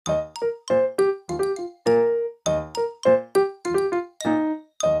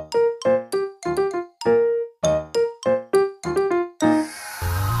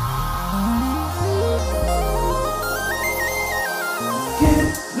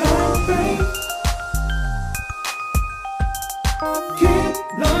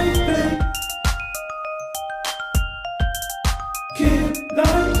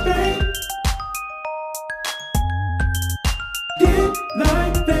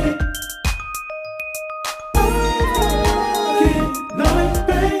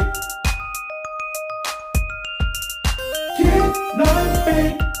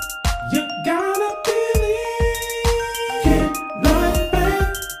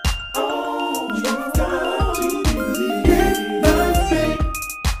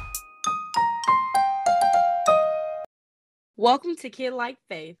Welcome to Kid Like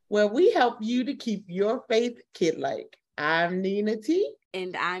Faith, where we help you to keep your faith kid-like. I'm Nina T.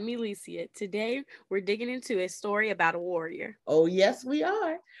 And I'm Alicia. Today, we're digging into a story about a warrior. Oh, yes, we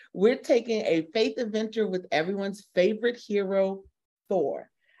are. We're taking a faith adventure with everyone's favorite hero, Thor.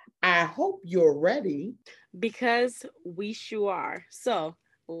 I hope you're ready. Because we sure are. So,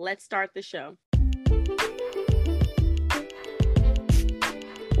 let's start the show.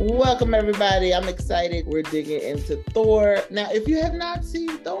 Welcome, everybody. I'm excited. We're digging into Thor. Now, if you have not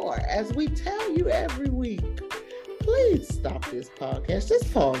seen Thor, as we tell you every week, please stop this podcast.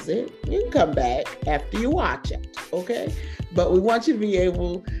 Just pause it. You can come back after you watch it, okay? But we want you to be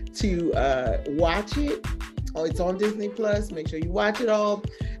able to watch it. Oh, it's on Disney Plus. Make sure you watch it all.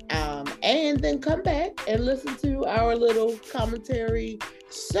 And then come back and listen to our little commentary.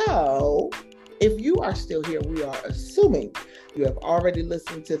 So, if you are still here, we are assuming you have already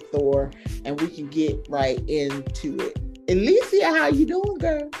listened to Thor, and we can get right into it. Alicia, how you doing,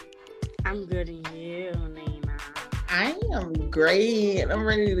 girl? I'm good, and you, Nina? I am great. I'm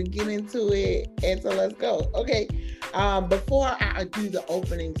ready to get into it, and so let's go. Okay. Before I do the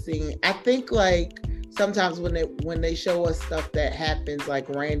opening scene, I think sometimes when they show us stuff that happens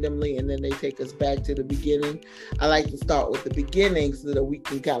randomly and then they take us back to the beginning, I like to start with the beginning so that we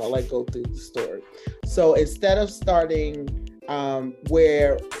can kind of go through the story. So instead of starting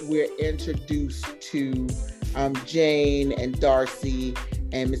where we're introduced to Jane and Darcy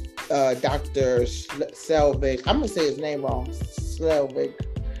and Dr. Selvig. I'm gonna say his name wrong, Selvig.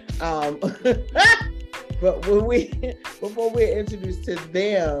 But before we're introduced to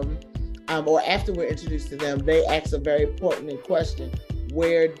them, or after we're introduced to them, they ask a very important question: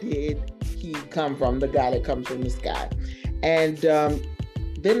 where did he come from? The guy that comes from the sky, and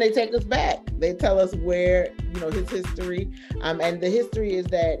then they take us back. They tell us where, his history. And the history is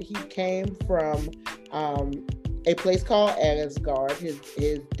that he came from a place called Asgard.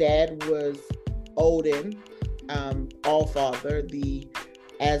 His dad was Odin, Allfather, the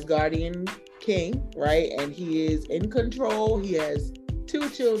Asgardian king, right? And he is in control. He has 2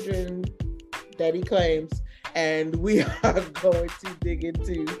 children that he claims. And we are going to dig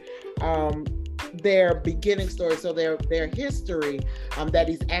into their beginning story. So their history that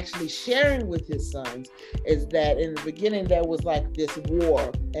he's actually sharing with his sons is that in the beginning there was this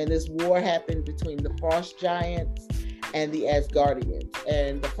war, and this war happened between the Frost Giants and the Asgardians.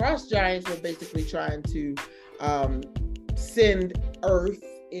 And the Frost Giants were basically trying to send Earth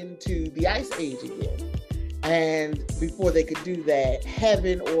into the Ice Age again. And before they could do that,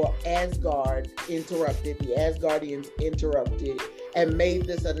 Heaven, or Asgard, interrupted. The Asgardians interrupted and made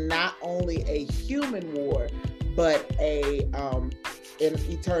this not only a human war, but an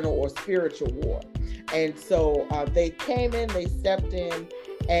eternal or spiritual war. And so they came in, they stepped in,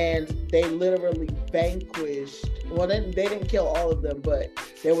 and they literally vanquished. Well, they didn't kill all of them, but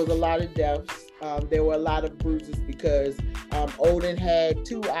there was a lot of deaths. There were a lot of bruises because Odin had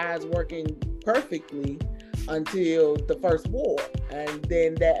 2 eyes working perfectly until the first war, and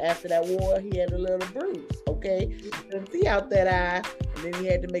then after that war he had a little bruise. Okay, he couldn't see out that eye, and then he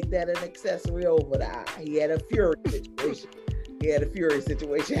had to make that an accessory over the eye. He had a fury situation.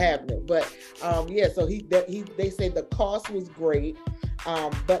 Happening, but so they say the cost was great,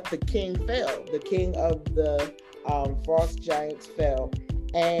 but the king fell. The king of the Frost Giants fell,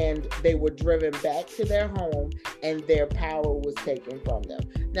 and they were driven back to their home, and their power was taken from them.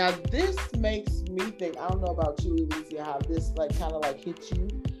 Now, this makes me think, I don't know about you, Alicia, how this kind of hit you,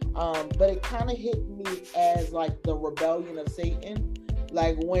 but it kind of hit me as the rebellion of Satan,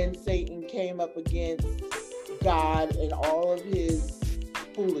 when Satan came up against God and all of his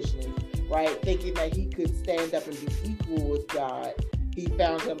foolishness, right? Thinking that he could stand up and be equal with God. He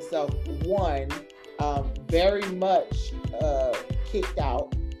found himself, one, very much kicked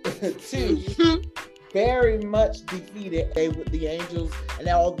out. 2, very much defeated. The angels and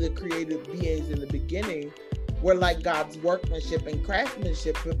all the creative beings in the beginning were God's workmanship and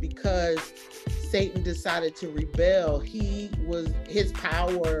craftsmanship, but because Satan decided to rebel, his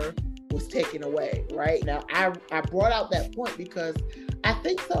power was taken away. Right now, I brought out that point because I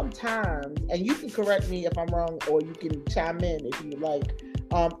think sometimes, and you can correct me if I'm wrong, or you can chime in if you like.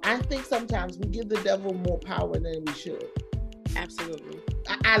 I think sometimes we give the devil more power than we should. Absolutely.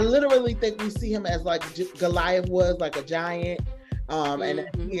 I literally think we see him as Goliath was, a giant, and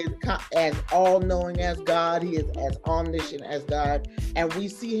he is as all-knowing as God. He is as omniscient as God, and we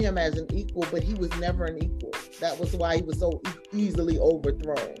see him as an equal, but he was never an equal. That was why he was so easily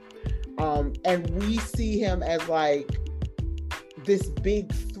overthrown. And we see him as this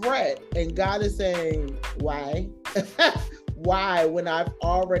big threat, and God is saying, why? why, when I've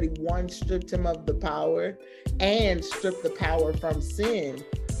already one stripped him of the power and stripped the power from sin,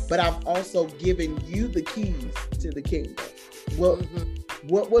 but I've also given you the keys to the kingdom?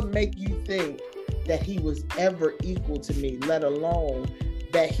 What would make you think that he was ever equal to me, let alone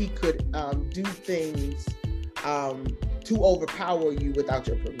that he could do things to overpower you without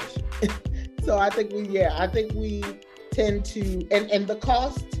your permission? So I think we tend to, and the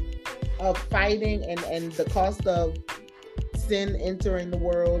cost of fighting and the cost of sin entering the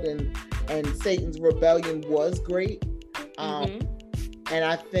world and Satan's rebellion was great. And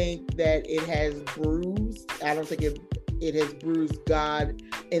I think that it has bruised. I don't think it has bruised God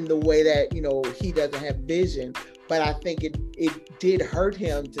in the way that, he doesn't have vision, but I think it did hurt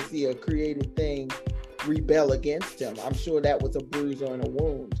him to see a created thing rebel against him. I'm sure that was a bruise or a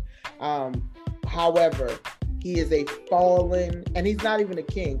wound. However, he is a fallen, and he's not even a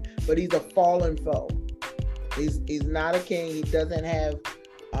king, but he's a fallen foe. He's not a king. He doesn't have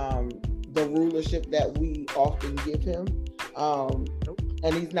the rulership that we often give him.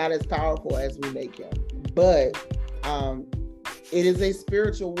 And he's not as powerful as we make him. But it is a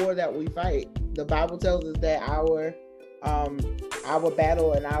spiritual war that we fight. The Bible tells us that our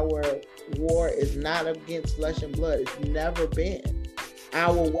battle and our war is not against flesh and blood. It's never been.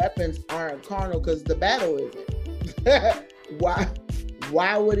 Our weapons aren't carnal because the battle isn't.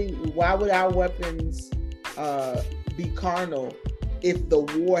 Why would our weapons be carnal if the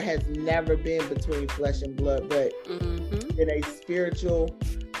war has never been between flesh and blood, but in a spiritual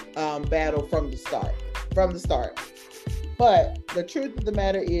battle from the start? But the truth of the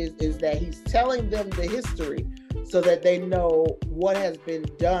matter is that he's telling them the history so that they know what has been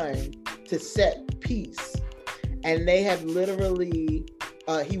done to set peace. And they have literally,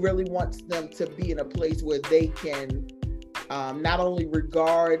 he really wants them to be in a place where they can not only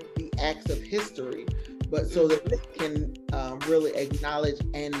regard the acts of history, but so that they can really acknowledge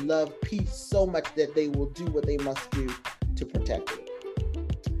and love peace so much that they will do what they must do to protect it.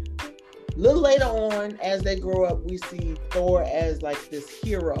 A little later on, as they grow up, we see Thor as like this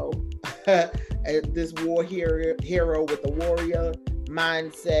hero, this war hero with a warrior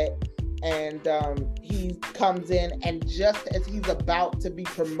mindset. And he comes in, and just as he's about to be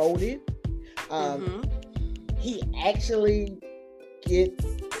promoted, he actually gets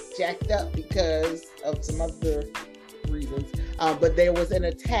jacked up because of some other reasons. But there was an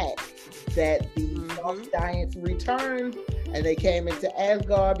attack that the Frost Giants returned, and they came into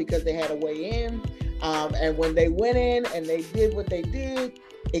Asgard because they had a way in. And when they went in and they did what they did,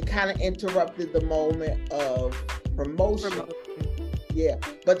 it kind of interrupted the moment of promotion. Yeah,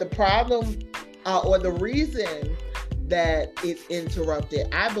 but the problem or the reason that it interrupted,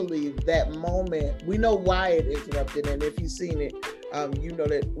 I believe that moment, we know why it interrupted, and if you've seen it, you know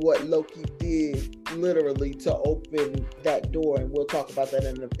that what Loki did literally to open that door, and we'll talk about that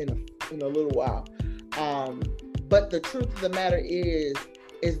in a little while. But the truth of the matter is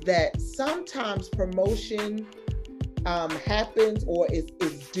that sometimes promotion happens or is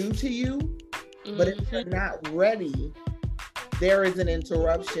due to you, but if you're not ready, there is an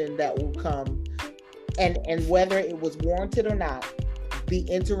interruption that will come, and whether it was warranted or not, the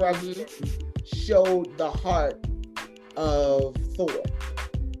interruption showed the heart of Thor.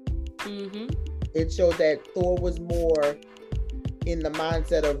 It showed that Thor was more in the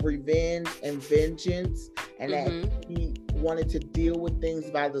mindset of revenge and vengeance, and that he wanted to deal with things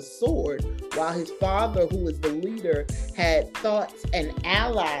by the sword, while his father, who was the leader, had thoughts and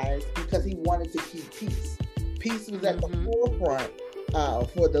allies because he wanted to keep peace. Peace was at the forefront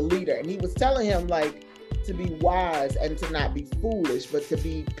for the leader, and he was telling him like to be wise and to not be foolish, but to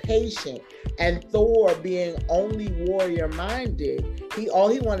be patient. And Thor, being only warrior minded, all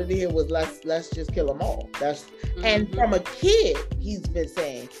he wanted to hear was let's just kill them all. And from a kid, he's been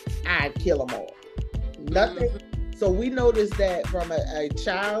saying I'd kill them all. Nothing. So we noticed that from a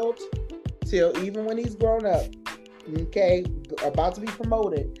child till even when he's grown up, okay, about to be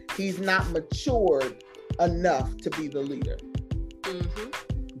promoted, he's not matured enough to be the leader.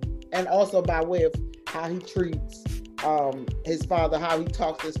 And also by way of how he treats his father, how he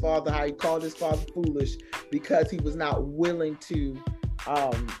talks to his father, how he called his father foolish because he was not willing to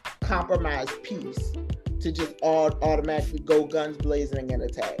compromise peace to just automatically go guns blazing and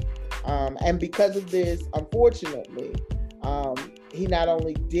attack. And because of this, unfortunately, he not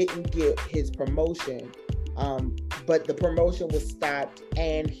only didn't get his promotion, but the promotion was stopped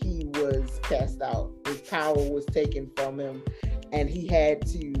and he was cast out. His power was taken from him and he had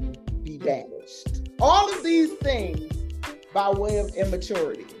to be banished. All of these things by way of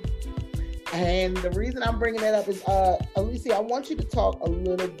immaturity. And the reason I'm bringing that up is, Alicia, I want you to talk a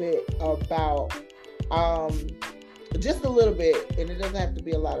little bit about just a little bit, and it doesn't have to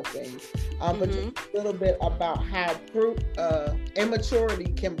be a lot of things, but just a little bit about how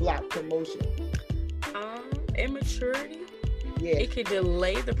immaturity can block promotion. Immaturity, yeah, it could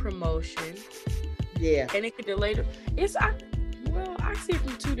delay the promotion. Yeah, and it could delay the. I see it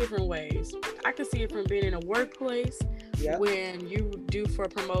from two different ways. I can see it from being in a workplace when you do for a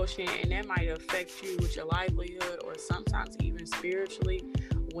promotion, and that might affect you with your livelihood, or sometimes even spiritually,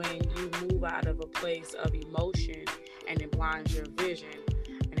 when you move out of a place of emotion and it blinds your vision.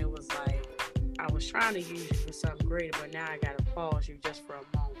 And it was like, I was trying to use you for something greater, but now I gotta pause you just for a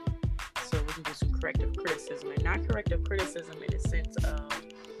moment so we can do some corrective criticism. And not corrective criticism in the sense of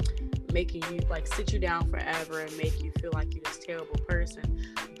making you like sit you down forever and make you feel like you're this terrible person,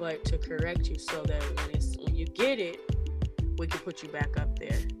 but to correct you so that when you get it, we can put you back up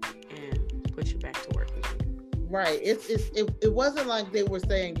there and put you back to work again. Right. It wasn't like they were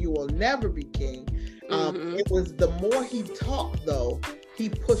saying you will never be king. It was the more he talked, though, he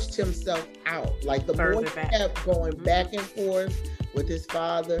pushed himself out. Like the more he kept going back and forth with his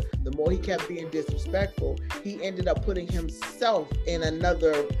father, the more he kept being disrespectful, he ended up putting himself in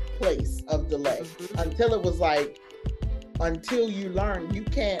another place of delay until it was like, until you learn you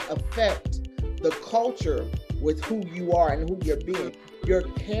can't affect the culture with who you are and who you're being. Your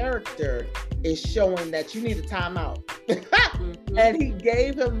character is showing that you need a timeout. And he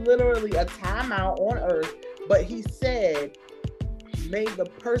gave him literally a timeout on earth, but he said, may the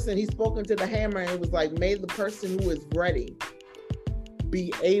person, he spoke into the hammer and it was like, may the person who is ready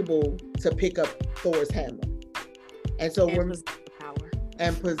be able to pick up Thor's hammer. And so possess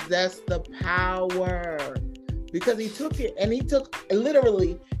the power. Because he took it, and he took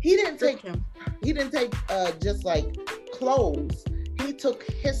literally, he didn't take just like clothes. He took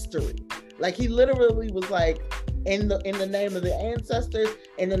history. Like he literally was like, in the name of the ancestors,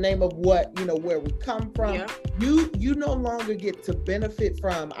 in the name of what, where we come from, you no longer get to benefit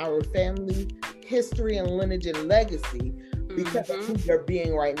from our family history and lineage and legacy because of who you're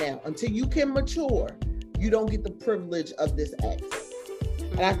being right now. Until you can mature, you don't get the privilege of this access.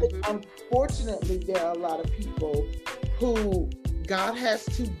 And I think, unfortunately, there are a lot of people who God has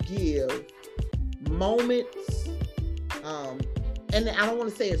to give moments, and I don't want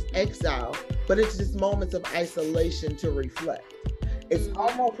to say it's exile, but it's just moments of isolation to reflect. It's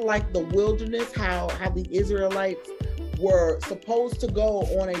almost like the wilderness, how the Israelites were supposed to go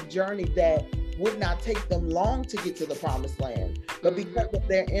on a journey that would not take them long to get to the promised land, but because of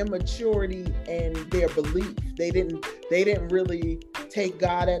their immaturity and their belief, they didn't really take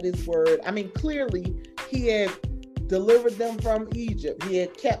God at his word. I mean, clearly he had delivered them from Egypt. He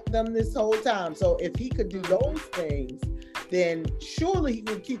had kept them this whole time. So if he could do those things, then surely he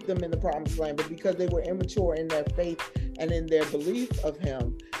could keep them in the promised land. But because they were immature in their faith and in their belief of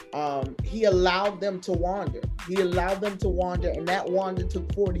him, he allowed them to wander. He allowed them to wander, and that wander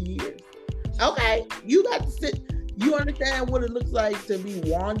took 40 years. Okay, you got to sit. You understand what it looks like to be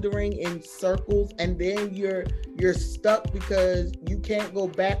wandering in circles, and then you're stuck because you can't go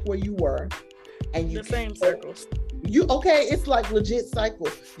back where you were, and you the same circles. It's like legit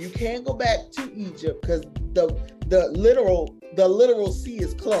cycles. You can't go back to Egypt because the literal sea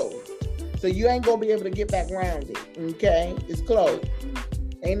is closed, so you ain't gonna be able to get back around it. Okay, it's closed.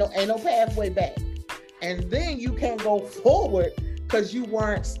 Ain't no pathway back, and then you can't go forward because you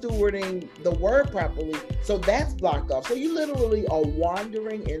weren't stewarding the word properly. So that's blocked off. So you literally are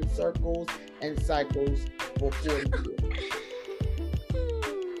wandering in circles and cycles for 40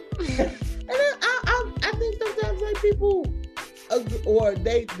 years. And I think sometimes like people, or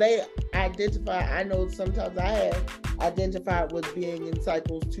they identify, I know sometimes I have identified with being in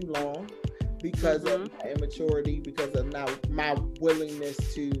cycles too long because of my immaturity, because of my willingness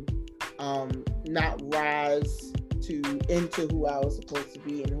to not rise into who I was supposed to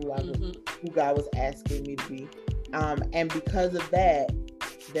be and who God was asking me to be, and because of that,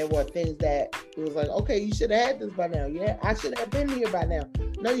 there were things that it was like, okay, you should have had this by now. Yeah, I should have been here by now.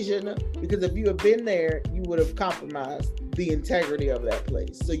 No, you shouldn't have, because if you had been there, you would have compromised the integrity of that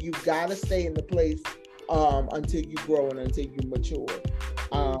place. So you've got to stay in the place until you grow and until you mature.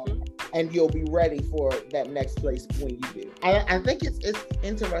 And you'll be ready for that next place when you do. I think it's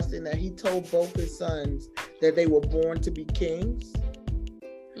interesting that he told both his sons that they were born to be kings,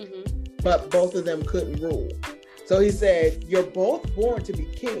 but both of them couldn't rule. So he said, you're both born to be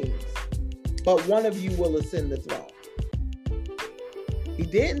kings, but one of you will ascend the throne. He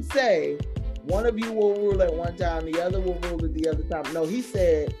didn't say one of you will rule at one time, the other will rule at the other time. No, he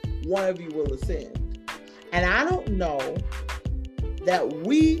said one of you will ascend. And I don't know that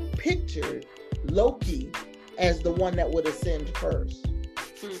we pictured Loki as the one that would ascend first.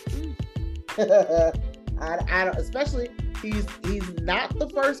 I don't, especially he's not the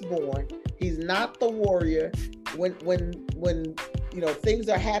firstborn. He's not the warrior. When things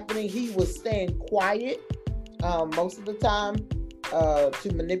are happening, he was staying quiet most of the time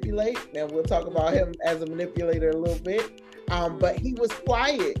to manipulate. And we'll talk about him as a manipulator a little bit. But he was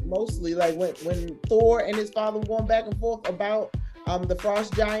quiet mostly. Like when Thor and his father were going back and forth about the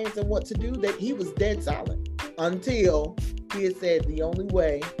frost giants and what to do, that he was dead silent until he had said the only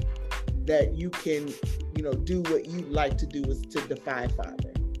way that you can, do what you like to do is to defy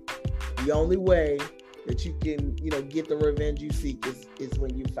Father. The only way that you can, get the revenge you seek is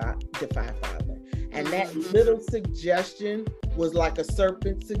when you defy Father. And that little suggestion was like a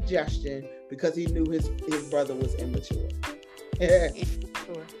serpent suggestion because he knew his brother was immature. So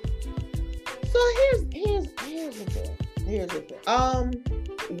here's the thing.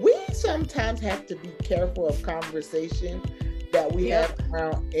 We sometimes have to be careful of conversation that we have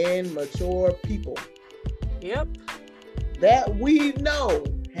around immature people. Yep. That we know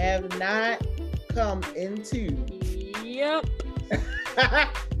have not come into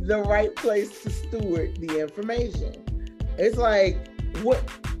the right place to steward the information. It's like, what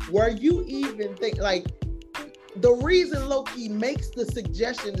were you even think? Like, the reason Loki makes the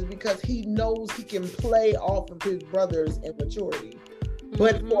suggestion is because he knows he can play off of his brother's immaturity.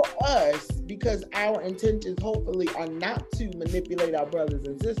 But for us, because our intentions hopefully are not to manipulate our brothers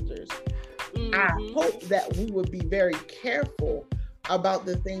and sisters, I hope that we would be very careful about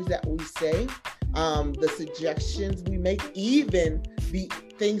the things that we say, the suggestions we make, even the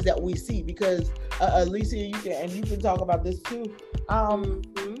things that we see. Because Alicia, you can talk about this too. I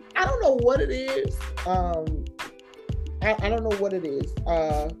don't know what it is. I don't know what it is.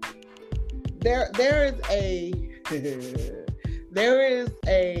 There is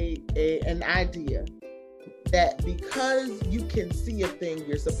an idea that because you can see a thing,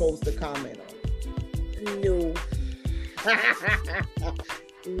 you're supposed to comment on it. No.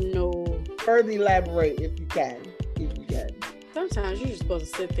 No. Further elaborate if you can. Sometimes you're just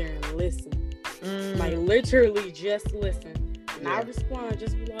supposed to sit there and listen. Like literally just listen. Not respond,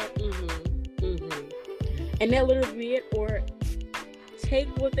 just be like, And that literally be it. Or take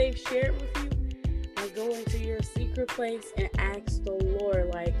what they've shared with you and go into your secret place and ask the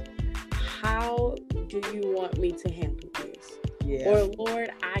Lord, like, how do you want me to handle this? Yeah. Or,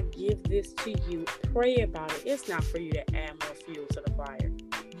 Lord, I give this to you. Pray about it. It's not for you to add more fuel to the fire.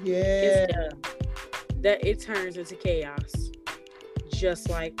 Yeah. That it turns into chaos. Just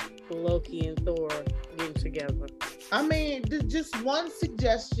like Loki and Thor getting together. I mean, just one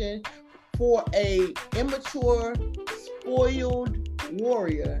suggestion for a immature, spoiled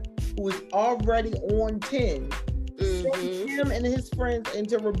warrior who is already on 10, send him and his friends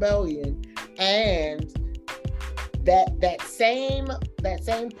into rebellion, and that same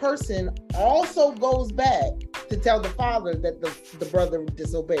person also goes back to tell the father that the brother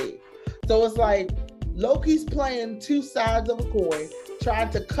disobeyed. So it's like Loki's playing two sides of a coin, trying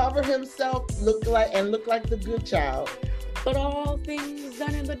to cover himself, look like the good child. But all things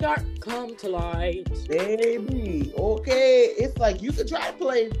done in the dark come to light. Baby, okay. It's like you could try to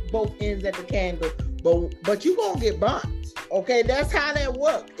play both ends at the candle, but you gonna get burnt. Okay, that's how that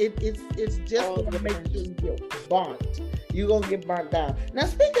works. It's just gonna make you get burnt. You gonna get burnt down. Now,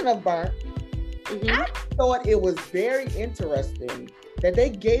 speaking of burnt, I thought it was very interesting that they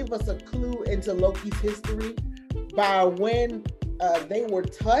gave us a clue into Loki's history by when they were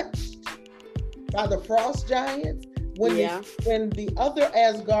touched by the frost giants. When the other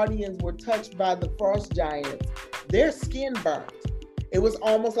Asgardians were touched by the frost giants, their skin burnt. It was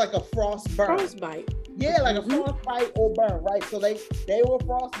almost like a frost burn. Frostbite. Yeah, like a frostbite or burn, right? So they were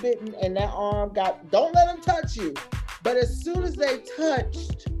frostbitten, and that arm don't let them touch you. But as soon as they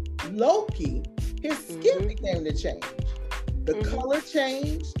touched Loki, his skin began to change. The color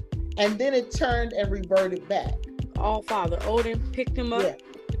changed, and then it turned and reverted back. All Father Odin picked him up,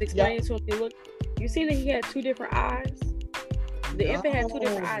 explained to him, look, you see that he had two different eyes? The infant had two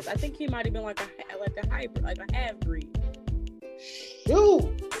different eyes. I think he might have been like a hybrid, like a half-breed. Shoot!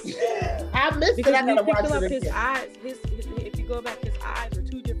 I missed because it. I gotta watch it his eyes, if you go back, his eyes are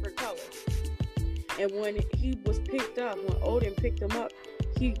two different colors. And when he was picked up, when Odin picked him up,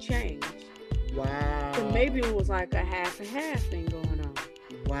 he changed. Wow. So maybe it was like a half and half thing going on.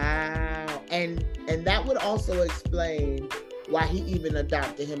 Wow. And that would also explain why he even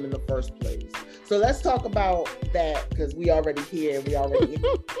adopted him in the first place. So let's talk about that, because we already here.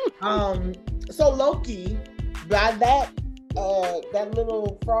 So Loki, by that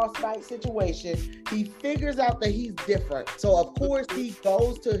little frostbite situation, he figures out that he's different. So of course he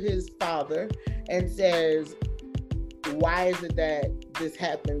goes to his father and says, why is it that this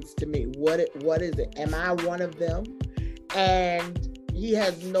happens to me? What is it? Am I one of them? And he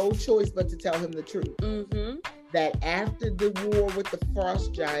has no choice but to tell him the truth. Mm-hmm. That after the war with the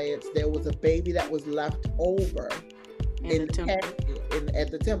frost giants, there was a baby that was left over at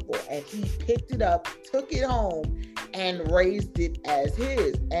the temple, and he picked it up, took it home, and raised it as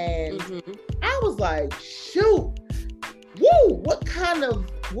his. And I was like, shoot, woo! What kind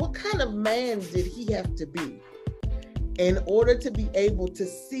of man did he have to be in order to be able to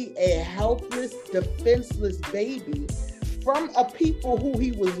see a helpless, defenseless baby from a people who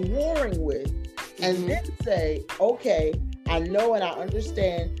he was warring with, and then say, okay, I know and I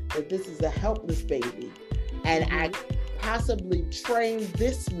understand that this is a helpless baby, and I possibly train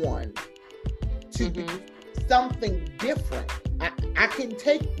this one to be something different. I can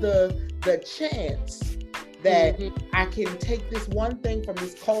take the chance that I can take this one thing from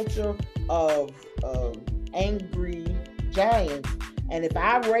this culture of angry giants, and if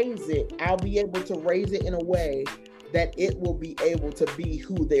I raise it, I'll be able to raise it in a way that it will be able to be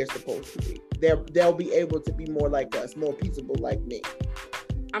who they're supposed to be. They'll be able to be more like us, more peaceable like me.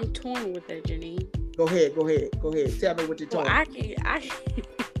 I'm torn with that, Janine. Go ahead. Tell me what you're talking about.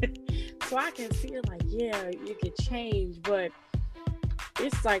 So I can see it like, yeah, you could change, but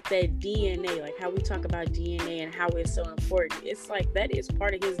it's like that DNA, like how we talk about DNA and how it's so important. It's like that is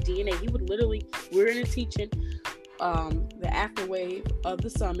part of his DNA. He would literally, we're in a teaching, the afterwave of the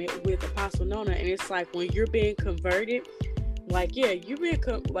summit with Apostle Nona, and it's like when you're being converted, like, yeah, you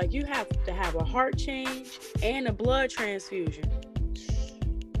have to have a heart change and a blood transfusion.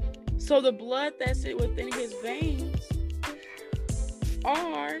 So the blood that's within his veins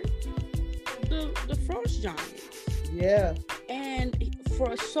are the frost giants. Yeah. And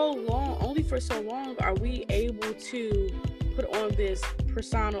only for so long are we able to put on this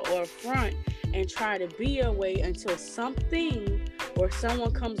persona or front and try to be a way until something or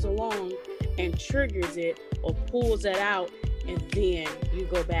someone comes along and triggers it or pulls it out, and then you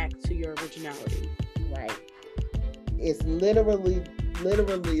go back to your originality. Right. It's literally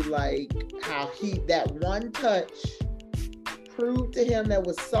like how that one touch proved to him there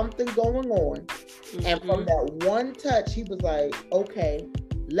was something going on. And from that one touch, he was like, okay,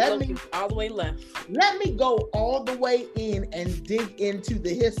 let me all the way left. Let me go all the way in and dig into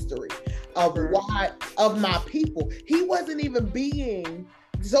the history of my people. He wasn't even being.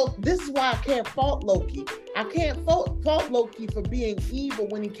 So this is why I can't fault Loki. I can't fault Loki for being evil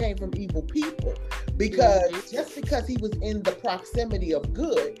when he came from evil people. Because just because he was in the proximity of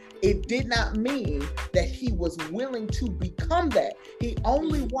good, it did not mean that he was willing to become that. He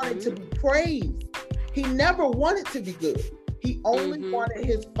only wanted to be praised. He never wanted to be good. He only wanted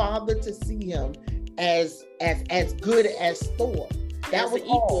his father to see him as good as Thor. That was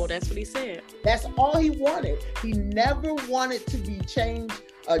equal. All. That's what he said. That's all he wanted. He never wanted to be changed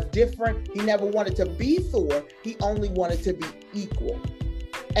or different. He never wanted to be Thor. He only wanted to be equal.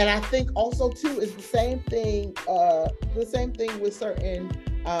 And I think also too is the same thing with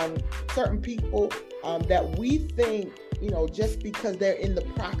certain people that we think, just because they're in the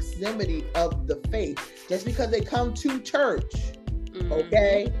proximity of the faith, just because they come to church,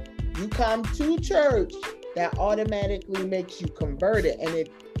 okay? You come to church, that automatically makes you converted, and it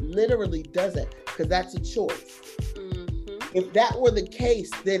literally doesn't, because that's a choice. If that were the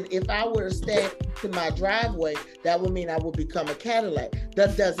case, then if I were to stand to my driveway, that would mean I would become a Cadillac.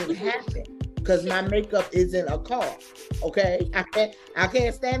 That doesn't happen because my makeup is in a car. Okay, I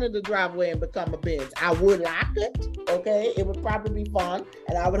can't stand in the driveway and become a Benz. I would like it. Okay, it would probably be fun,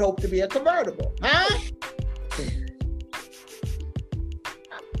 and I would hope to be a convertible. Huh?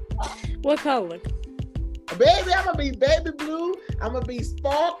 What color? Baby, I'm gonna be baby blue. I'm gonna be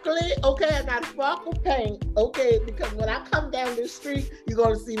sparkly. Okay, I got sparkle paint. Okay, because when I come down the street, you're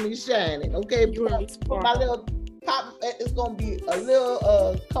gonna see me shining. Okay, my little top, it's gonna be a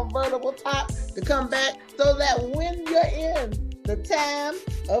little convertible top to come back, so that when you're in the time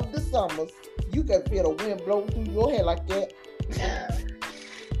of the summers, you can feel the wind blow through your hair like that.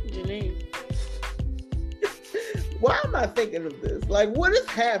 Janine. Why am I thinking of this? Like, what is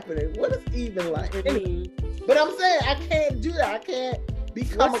happening? What is even like? But I'm saying I can't do that. I can't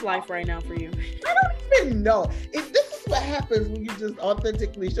become. What's life right now for you? I don't even know. If this is what happens when you just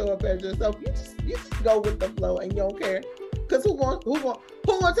authentically show up as yourself, you just go with the flow and you don't care. Because who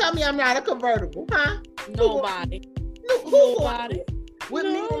gonna tell me I'm not a convertible? Huh? Nobody. Nobody. With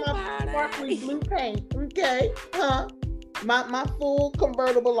me and my sparkly blue paint. Okay. Huh? My full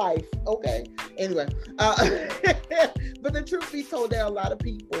convertible life. Okay. Anyway, but the truth be told, there are a lot of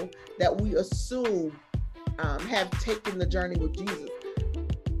people that we assume have taken the journey with Jesus.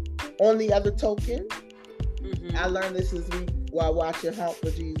 On the other token, I learned this week, while watching Hump for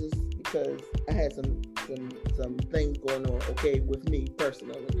Jesus because I had some things going on, okay, with me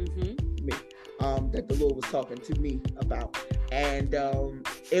personally, me, that the Lord was talking to me about, and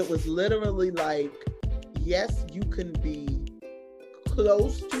it was literally like, yes, you can be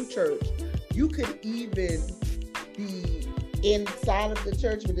close to church, you could even be inside of the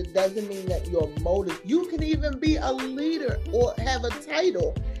church, but it doesn't mean that your motive. You can even be a leader or have a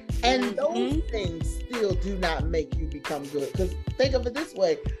title, and those things still do not make you become good. Because think of it this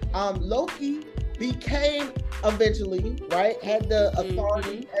way, Loki became eventually, right, had the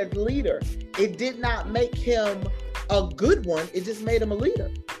authority as leader. It did not make him a good one, it just made him a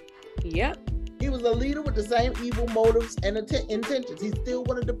leader. Yep. He was a leader with the same evil motives and intentions. He still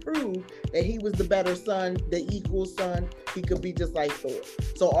wanted to prove that he was the better son, the equal son. He could be just like Thor.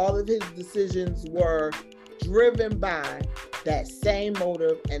 So all of his decisions were driven by that same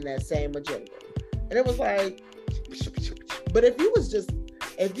motive and that same agenda. And it was like, but if you would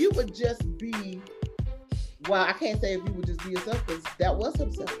just be, well, I can't say if you would just be yourself, because that was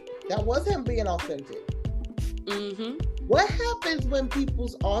himself. That was him being authentic. What happens when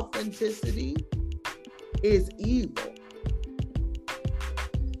people's authenticity is evil?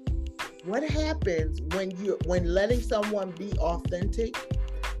 What happens when letting someone be authentic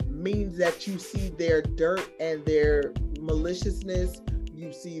means that you see their dirt and their maliciousness,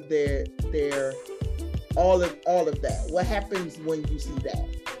 you see their all of that? What happens when you see that?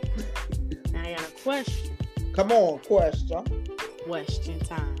 I got a question. Come on, question. Question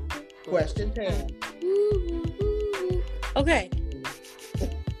time. Question time. Okay.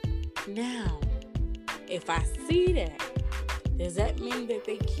 Now, if I see that, does that mean that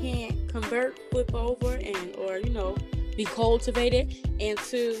they can't convert, flip over, and or be cultivated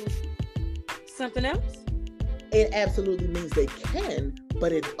into something else? It absolutely means they can,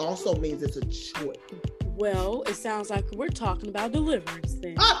 but it also means it's a choice. Well, it sounds like we're talking about deliverance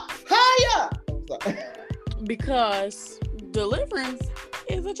then. Higher! Because deliverance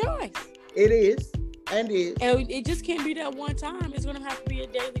is a choice. It is. And it just can't be that one time. It's going to have to be a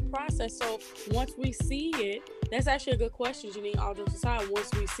daily process. So once we see it, that's actually a good question, Janine, all jokes aside. Once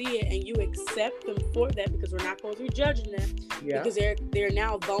we see it and you accept them for that, because we're not supposed to be judging them, because they're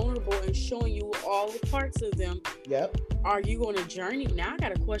now vulnerable and showing you all the parts of them. Yep. Are you going to journey? Now I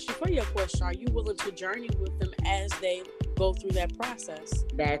got a question for your question. Are you willing to journey with them as they go through that process?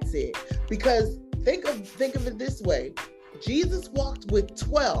 That's it. Because think of it this way. Jesus walked with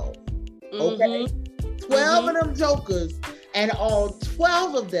 12. Okay? 12 of them jokers, and all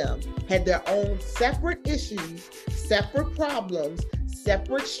 12 of them had their own separate issues, separate problems,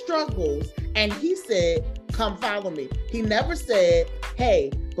 separate struggles, and he said, come follow me. He never said,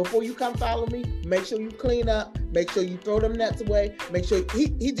 hey, before you come follow me, make sure you clean up, make sure you throw them nets away, make sure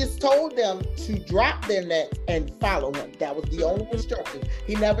he just told them to drop their nets and follow him. That was the only instruction.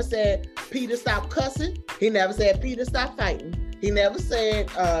 He never said, Peter, stop cussing. He never said, Peter, stop fighting. He never said,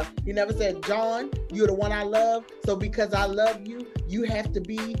 John, you're the one I love, so because I love you, you have to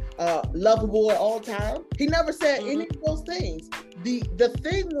be lovable at all times. He never said any of those things. The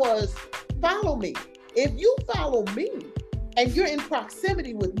thing was, follow me. If you follow me and you're in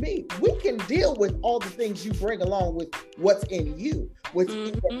proximity with me, we can deal with all the things you bring along with what's in you, what's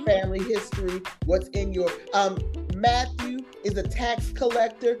in your family history, what's in your Matthew is a tax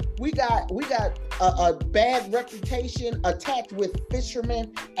collector. We got a bad reputation attached with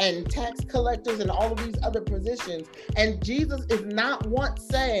fishermen and tax collectors and all of these other positions. And Jesus is not once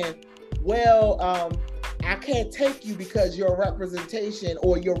saying, well, I can't take you because your representation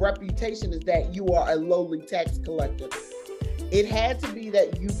or your reputation is that you are a lowly tax collector. It had to be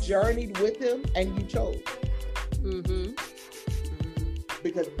that you journeyed with him and you chose.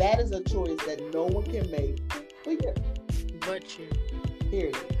 Because that is a choice that no one can make for you. But you.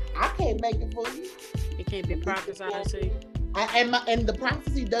 Period. I can't make it for you. It can't be prophesied to you. And the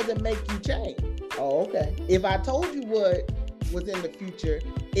prophecy doesn't make you change. Oh, okay. If I told you what was in the future,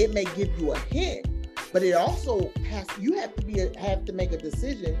 it may give you a hint, but it also you have to make a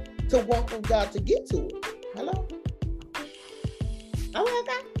decision to walk with God to get to it. Hello? Oh my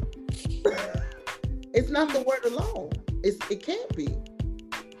God. It's not the word alone. It can't be.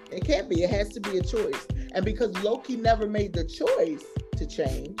 It can't be. It has to be a choice. And because Loki never made the choice to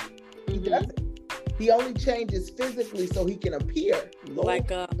change, he doesn't. He only changes physically so he can appear. Like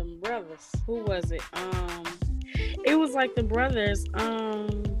the brothers. Who was it? It was like the brothers,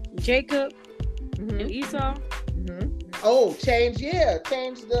 Jacob and Esau. Oh, change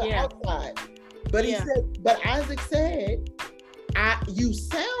the outside. But he said, but Isaac said, you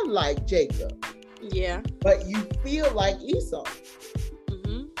sound like Jacob. Yeah. But you feel like Esau.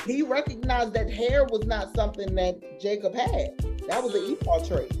 He recognized that hair was not something that Jacob had. That was an equal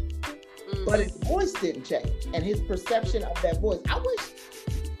trait. But his voice didn't change, and his perception of that voice. I wish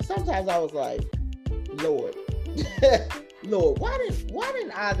sometimes I was like, Lord, Lord, why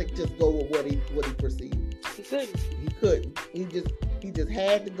didn't Isaac just go with what he perceived? He couldn't. He couldn't. He just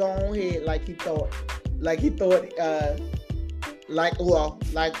had to go on ahead like he thought like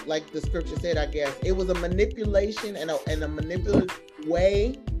the scripture said. I guess it was a manipulation and a manipulative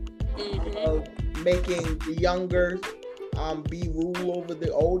way of making the younger be rule over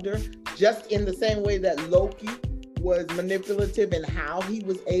the older, just in the same way that Loki was manipulative in how he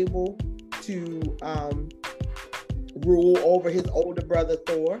was able to rule over his older brother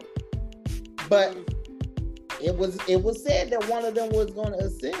Thor. But it was said that one of them was going to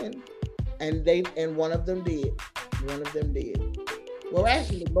ascend, and one of them did. Well,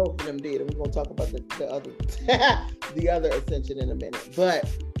 actually, both of them did, and we're going to talk about the other the other ascension in a minute. But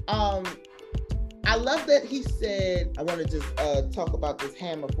I love that he said, I want to just talk about this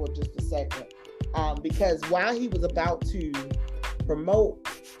hammer for just a second, because while he was about to promote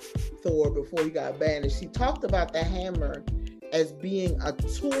Thor before he got banished, he talked about the hammer as being a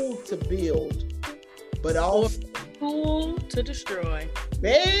tool to build, but also a tool to destroy.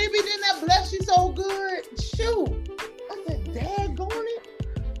 Baby, didn't that bless you so good? Shoot. I said, daggone it.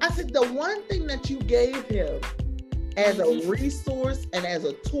 I said, the one thing that you gave him as a resource and as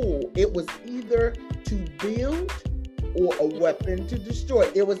a tool, it was either to build or a weapon to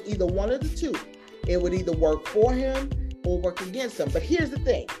destroy. It was either one of the two. It would either work for him or work against him. But here's the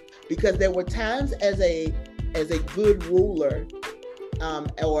thing, because there were times as a good ruler,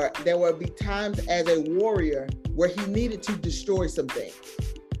 or there would be times as a warrior where he needed to destroy some things.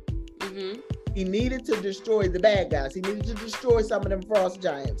 He needed to destroy the bad guys. He needed to destroy some of them frost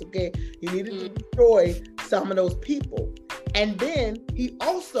giants, okay? He needed to destroy some of those people. And then he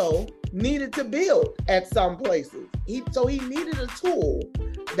also needed to build at some places. So he needed a tool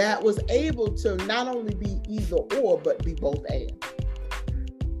that was able to not only be either or, but be both and.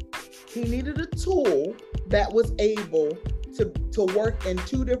 He needed a tool that was able to work in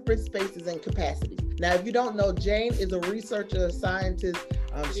two different spaces and capacities. Now, if you don't know, Jane is a researcher, a scientist.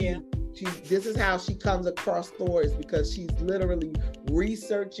 This is how she comes across Thor, is because she's literally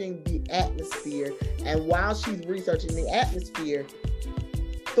researching the atmosphere. And while she's researching the atmosphere,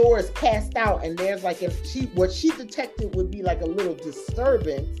 Thor is cast out, and there's like what she detected would be like a little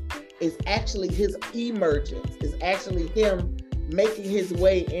disturbance is actually his emergence, is actually him making his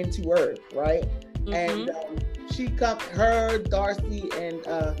way into Earth, right? And her, Darcy, and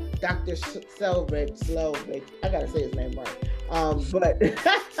Dr. Selvig, I gotta say his name right.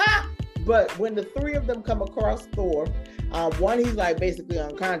 But when the three of them come across Thor, one, he's like basically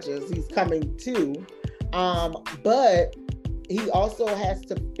unconscious. He's coming to, but he also has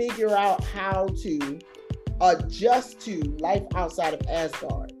to figure out how to adjust to life outside of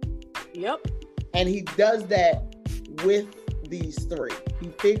Asgard. Yep. And he does that with these three. He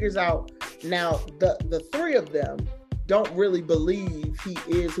figures out, now the three of them don't really believe he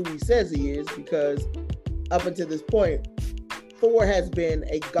is who he says he is, because up until this point, Thor has been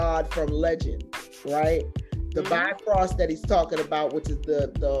a god from legend, right? The Bifrost that he's talking about, which is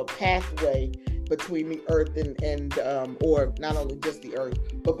the pathway between the earth and or not only just the earth,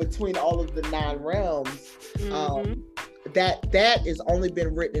 but between all of the 9 realms, that has only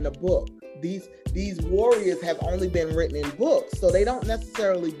been written in a book. These warriors have only been written in books, so they don't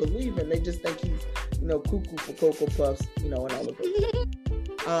necessarily believe him. They just think he's, cuckoo for Cocoa Puffs, and all of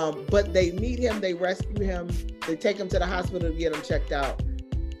it. But they meet him, they rescue him, they take him to the hospital to get him checked out.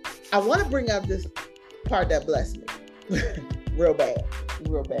 I want to bring up this part that blessed me real bad.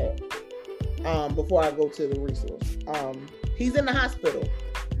 Before I go to the resource. He's in the hospital,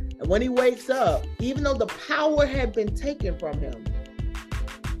 and when he wakes up, even though the power had been taken from him,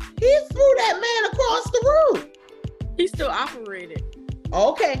 he threw that man across the room. He still operated.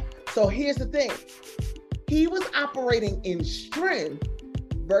 Okay, so here's the thing. He was operating in strength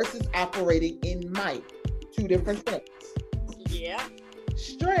versus operating in might. Two different things. Yeah.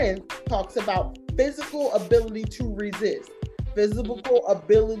 Strength talks about physical ability to resist, physical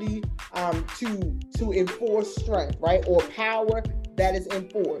ability to enforce strength, right? Or power that is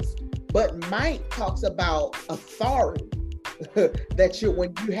enforced. But might talks about authority. That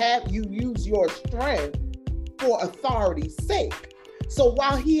you use your strength for authority's sake. So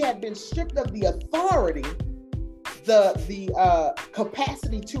while he had been stripped of the authority, the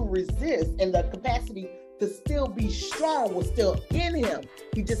capacity to resist and the capacity to still be strong was still in him.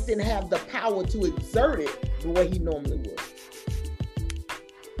 He just didn't have the power to exert it the way he normally would.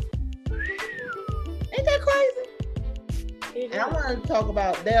 Ain't that crazy? And I want to talk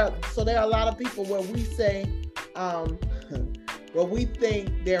about there are a lot of people where we say, Well, we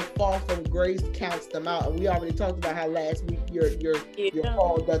think their fall from grace counts them out, and we already talked about how last week your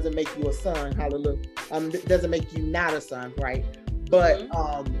fall doesn't make you a son. Hallelujah. Doesn't make you not a son, right? But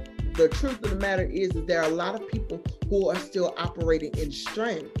the truth of the matter is that there are a lot of people who are still operating in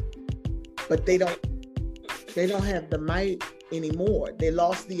strength, but they don't have the might anymore. They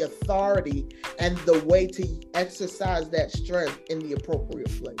lost the authority and the way to exercise that strength in the appropriate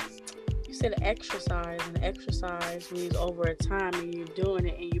place. You said exercise, and exercise means over a time, and you're doing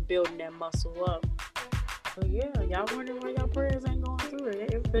it and you're building that muscle up. So yeah, y'all wondering why y'all prayers ain't going through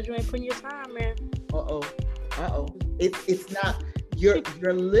it? It's because you ain't putting your time, man. It's not. You're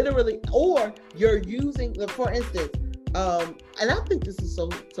literally, or you're using, for instance, and I think this is so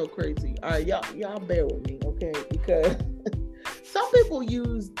crazy. All right, y'all bear with me, okay? Because some people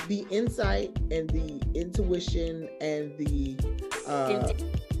use the insight and the intuition and the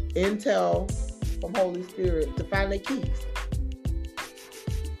intel from Holy Spirit to find their keys,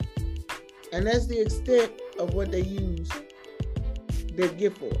 and that's the extent of what they use their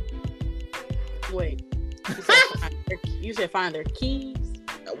gift for. Wait, you said find their keys?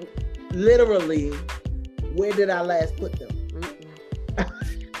 Literally, where did I last put them?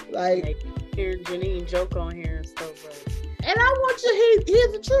 Like, hear Janine joke on here and stuff, but... And I want you to hear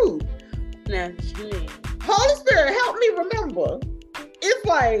the truth. Now, Janine, Holy Spirit, help me remember. It's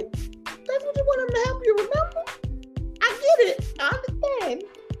like, that's what you want him to help you remember? I get it. I understand.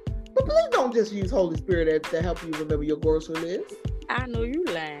 But please don't just use Holy Spirit to help you remember your grocery list. I know you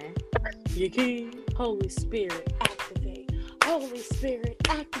lying. You can't. Holy Spirit, activate. Holy Spirit,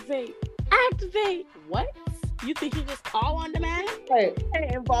 activate. Activate. What? You think you just call on the man? Hey,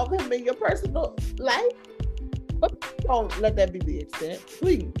 involve him in your personal life? But don't let that be the extent.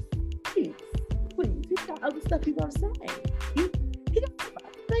 Please. He's got other stuff he wants to say. He got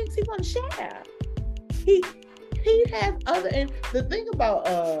things he wants to share. He has other, and the thing about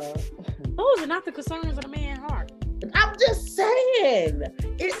those are not the concerns of the man's heart. I'm just saying,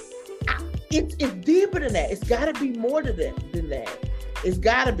 it's deeper than that. It's got to be more than that. It's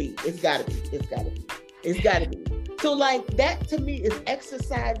got to be. So like that to me is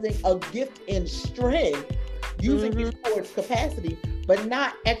exercising a gift in strength, using it for its capacity, but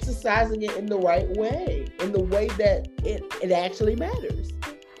not exercising it in the right way, in the way that it actually matters.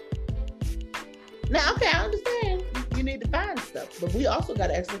 Now, okay, I understand you need to find stuff, but we also got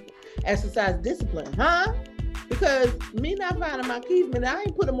to exercise discipline, huh? Because me not finding my keys, man, I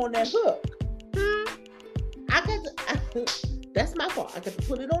ain't put them on that hook. That's my fault. I got to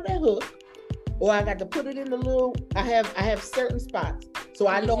put it on that hook, or I got to put it in the little. I have certain spots, so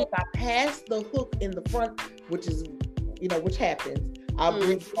I know if I pass the hook in the front, which happens, I'll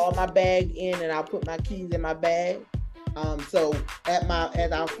bring all my bag in and I'll put my keys in my bag. So at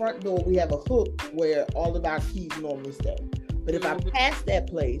our front door, we have a hook where all of our keys normally stay. But if I pass that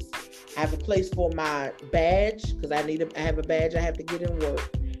place, I have a place for my badge, because I have a badge I have to get in work,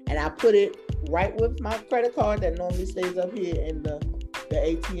 and I put it right with my credit card that normally stays up here in the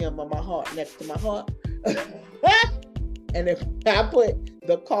ATM of my heart, next to my heart. And if I put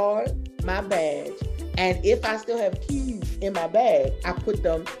the card, my badge, and if I still have keys in my bag, I put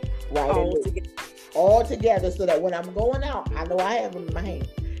them all together so that when I'm going out, I know I have them in my hand.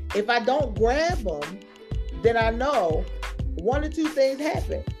 If I don't grab them, then I know one or two things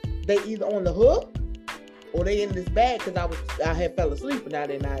happen. They either on the hook or they in this bag because I had fell asleep and I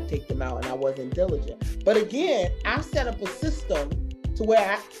did not take them out and I wasn't diligent. But again, I set up a system to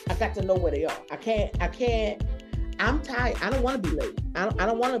where I got to know where they are. I can't. I'm tired. I don't want to be late. I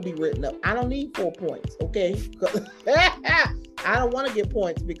don't want to be written up. I don't need 4 points, okay? I don't want to get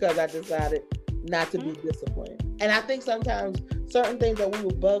points because I decided not to be disciplined. And I think sometimes certain things that we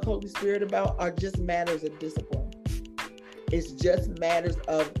will bug Holy Spirit about are just matters of discipline. It's just matters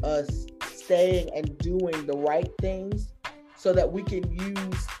of us staying and doing the right things so that we can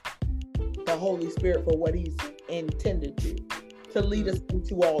use the Holy Spirit for what he's intended to lead us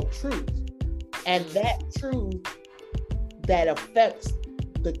into all truth. And that truth that affects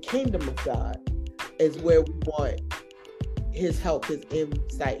the kingdom of God is where we want his help, his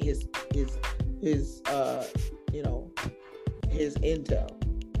insight, his intel.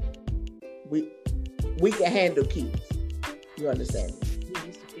 We can handle keys. You understand me?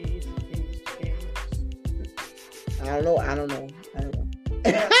 I don't know.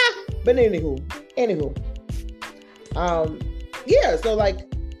 But anywho. Yeah, so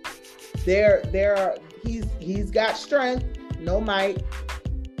like there are he's got strength, no might.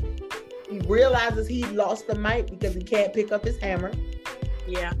 He realizes he lost the might because he can't pick up his hammer.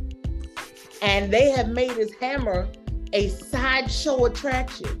 Yeah. And they have made his hammer a sideshow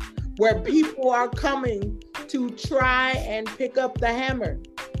attraction where people are coming to try and pick up the hammer.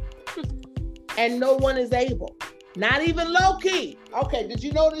 And no one is able. Not even Loki. Okay, did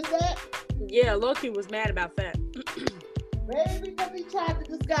you notice that? Yeah, Loki was mad about that. Maybe because he tried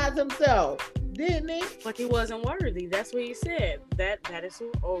to disguise himself, didn't he? Like he wasn't worthy. That's what he said. That is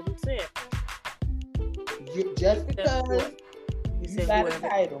what Odin said. Just because he said got a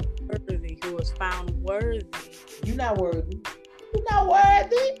title. Worthy, who was found worthy. You're not worthy. You're not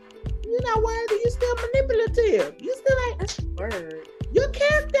worthy. You're not worthy. You're still manipulative. You still ain't. That's a word. Your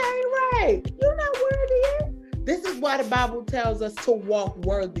character ain't right. You're not worthy yet. This is why the Bible tells us to walk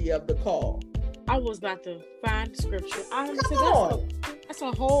worthy of the call. I was about to find the scripture. That's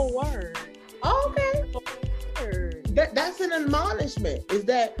a whole word. Okay. Word. That's an admonishment. Is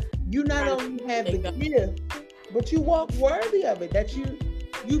that you not only have the gift, but you walk worthy of it. That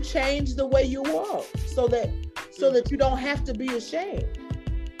you change the way you walk, so that you don't have to be ashamed.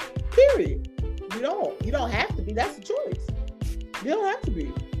 Period. You don't have to be. That's a choice. You don't have to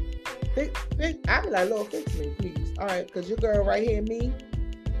be. I be like, Lord, fix me, please. All right, because your girl right here, me,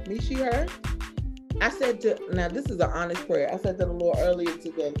 she, her. I said now this is an honest prayer. I said to the Lord earlier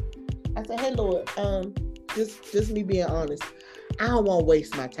today. I said, hey, Lord, just me being honest. I don't want to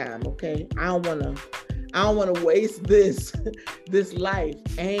waste my time, okay? I don't want to waste this life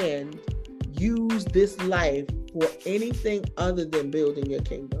and use this life for anything other than building your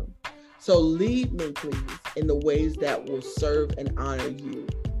kingdom. So lead me, please, in the ways that will serve and honor you,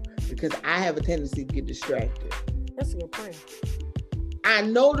 because I have a tendency to get distracted. That's a good prayer. I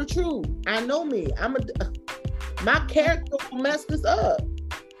know the truth. I know me. My character will mess this up.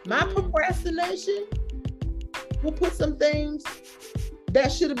 My procrastination will put some things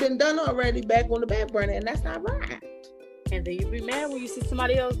that should have been done already back on the back burner, and that's not right. And then you be mad when you see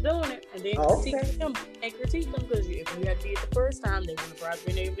somebody else doing it, and then critique them because if you had to be it the first time, they would have probably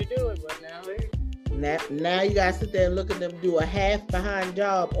been able to do it. But now you gotta sit there and look at them do a half behind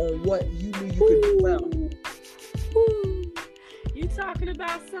job on what you knew you could do well. You talking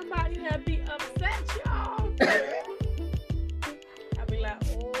about somebody that be upset, y'all? I be like,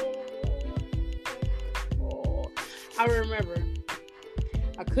 oh. I remember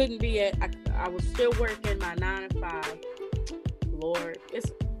I couldn't be I was still working my 9 to 5. Lord,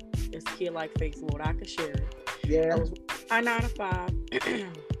 it's kid like face, Lord, I could share it. Yeah. I was my 9 to 5,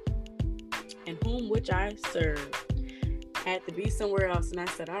 and whom which I served had to be somewhere else, and I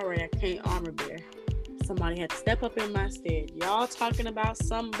said, all right, I can't armor bear. Somebody had to step up in my stead. Y'all talking about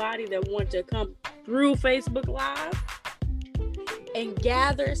somebody that wanted to come through Facebook Live and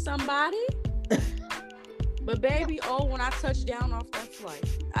gather somebody? But baby, when I touched down off that flight,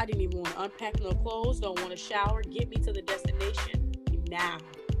 I didn't even want to unpack no clothes, don't want to shower, get me to the destination now.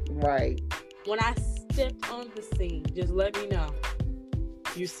 Right. When I stepped on the scene, just let me know.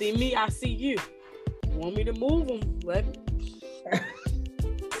 You see me, I see you. You want me to move them? Let me.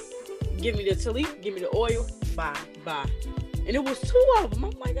 Give me the tallit, give me the oil, bye. And it was 2 of them.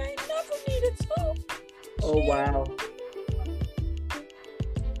 I'm like, I ain't never needed 2. Oh, wow.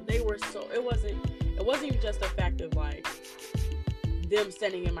 They were it wasn't even just the fact of like them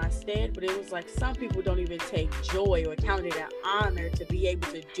standing in my stead, but it was like some people don't even take joy or count it an honor to be able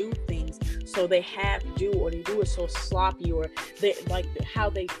to do things, so they have to do, or they do it so sloppy, or they like how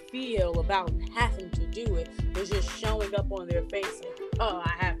they feel about having to do it was just showing up on their face like, oh,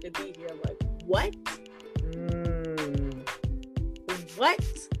 I have to be here. Like, what? What?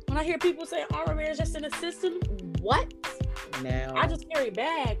 When I hear people say armor bear is just an assistant, what? Now I just carry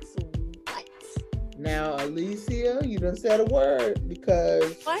bags. What? Now, Alicia, you done said a word,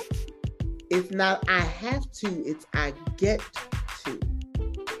 because what? It's not I have to, it's I get to.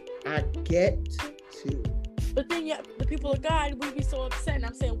 I get to. But then, yeah, the people of God, we be so upset. And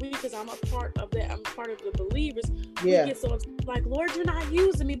I'm saying we, because I'm a part of that. I'm part of the believers. Yeah. We get so upset, like, Lord, you're not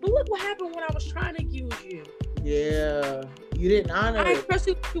using me. But look what happened when I was trying to use you. Yeah. You didn't honor I it.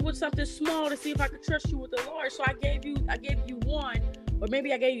 trusted you with something small to see if I could trust you with the Lord. So I gave you 1, or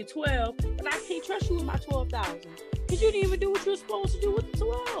maybe I gave you 12, but I can't trust you with my 12,000 because you didn't even do what you were supposed to do with the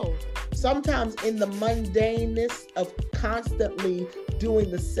 12. Sometimes in the mundaneness of constantly doing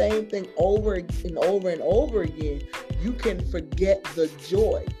the same thing over and over and over again, you can forget the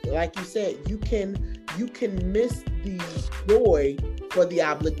joy. Like you said, you can miss the joy for the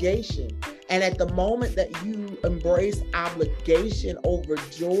obligation. And at the moment that you embrace obligation over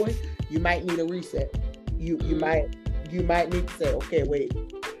joy, you might need a reset. You might need to say, okay, wait,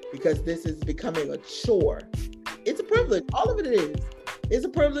 because this is becoming a chore. It's a privilege. All of it is. It's a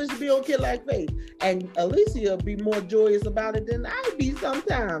privilege to be on Kid Like Faith. And Alicia be more joyous about it than I be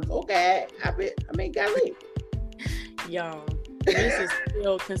sometimes. Okay. I mean, golly. Y'all, This is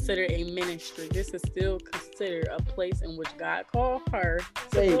still considered a ministry. This is still considered a place in which God called her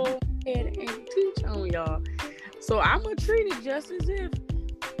to go ahead and teach on y'all. So I'm gonna treat it just as if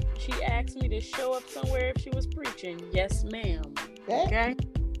she asked me to show up somewhere if she was preaching. Yes, ma'am. Okay.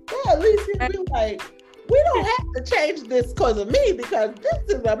 Yeah, at least it'd be like, we don't have to change this because of me, because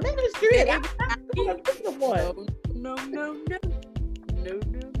this is a ministry and I'm not the one. No.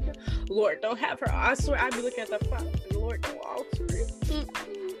 Lord, don't have her. I swear, I'd be looking at the Father. Lord, don't alter it.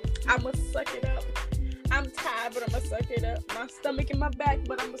 I'ma suck it up. I'm tired, but I'ma suck it up. My stomach and my back,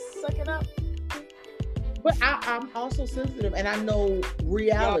 but I'ma suck it up. But I'm also sensitive, and I know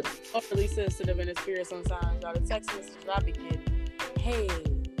reality. Y'all really sensitive in the spirit sometimes. Y'all, the text messages I be getting. Hey,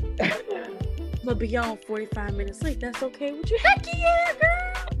 I'm gonna be on 45 minutes late. That's okay with you? Heck yeah,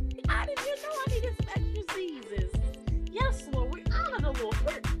 girl! How did you know I needed some extra seasons? Yes, Lord, we honor the Lord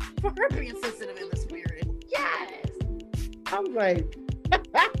for her being sensitive in the spirit. Yes. I'm like,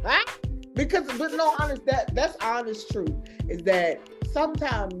 but no, honest, that's honest truth, is that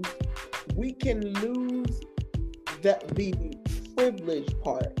sometimes we can lose the privilege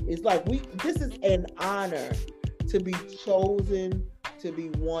part. It's like this is an honor to be chosen, to be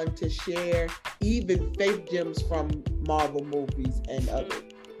one to share even faith gems from Marvel movies and others.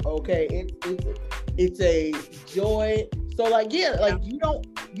 Okay, it's a joy. So like, yeah, like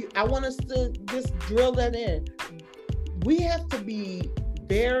I want us to just drill that in. We have to be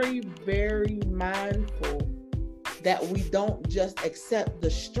very, very mindful that we don't just accept the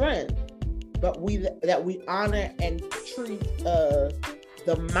strength, but that we honor and treat the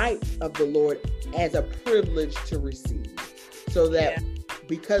might of the Lord as a privilege to receive. So that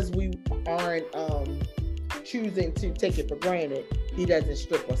because we aren't choosing to take it for granted, He doesn't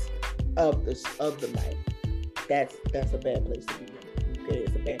strip us of the might. That's a bad place to be in. Okay,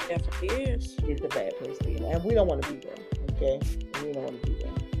 it's a bad. It definitely is. It's a bad place to be in, and we don't want to be there. Okay, we don't want to be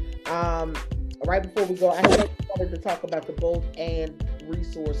there. Right before we go, I wanted to talk about the both and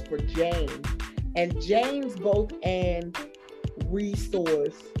resource for James. And James' both and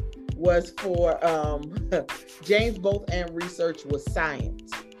resource was for James' both and research was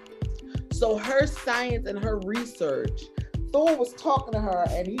science. So her science and her research, Thor was talking to her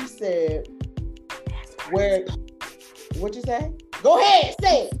and he said, what'd you say? Go ahead,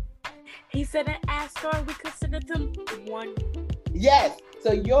 say it. He said in Asgard we consider them one. Yes. So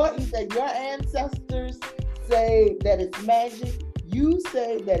he said your ancestors say that it's magic. You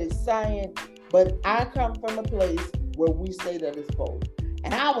say that it's science, but I come from a place where we say that it's both.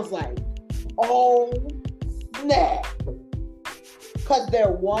 And I was like, oh snap. Because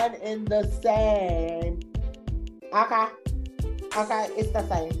they're one in the same. Okay, it's the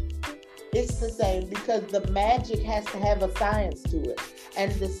same. It's the same because the magic has to have a science to it.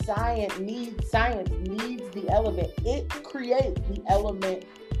 And the science needs the element. It creates the element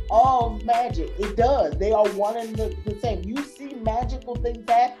of magic. It does. They are one and the same. You see magical things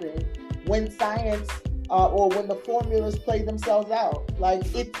happen when science or when the formulas play themselves out. Like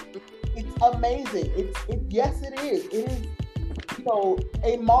it's amazing. Yes, it is. It is,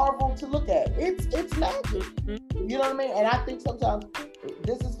 a marvel to look at. It's magic. You know what I mean? And I think sometimes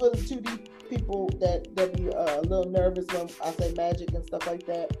this is for the 2D people that be a little nervous when I say magic and stuff like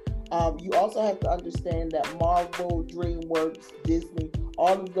that. You also have to understand that Marvel, DreamWorks, Disney,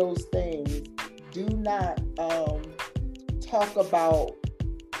 all of those things do not talk about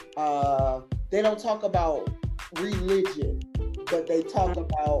they don't talk about religion, but they talk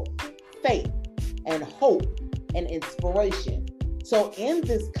about faith and hope and inspiration. So in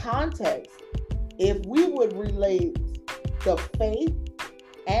this context, if we would relate the faith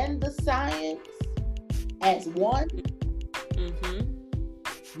and the science as one,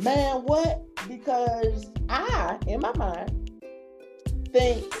 man, what? Because I, in my mind,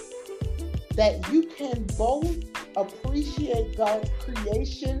 think that you can both appreciate God's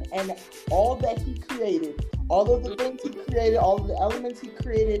creation and all that He created, all of the things He created, all of the elements He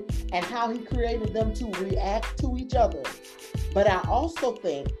created, and how He created them to react to each other. But I also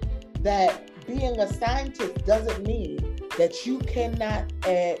think that being a scientist doesn't mean that you cannot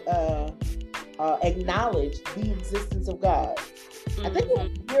acknowledge the existence of God. I think it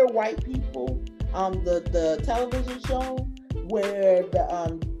was Dear White People, the television show where the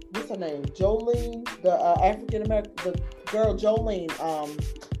what's her name, Jolene, the African American, the girl Jolene.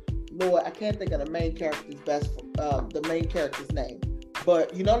 Lord, I can't think of the main character's name,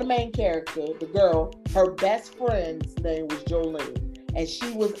 but you know the main character, the girl, her best friend's name was Jolene, and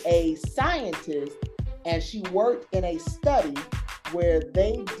she was a scientist, and she worked in a study where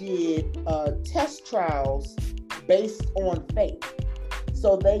they did test trials based on faith.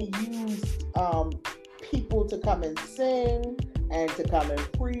 So they used people to come and sing. and to come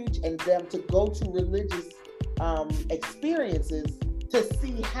and preach, and them to go to religious experiences to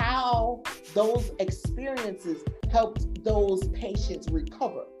see how those experiences helped those patients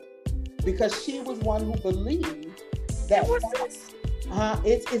recover. Because she was one who believed that. What's this?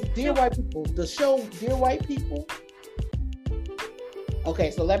 It's Dear White People. The show Dear White People.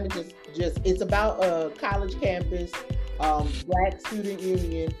 Okay, so let me just it's about a college campus, Black student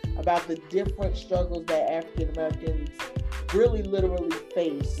union, about the different struggles that African Americans really literally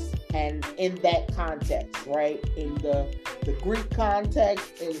face, and in that context, right? In the Greek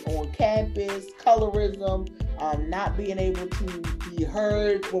context, and on campus, colorism, not being able to be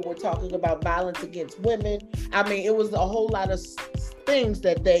heard when we're talking about violence against women. I mean, it was a whole lot of things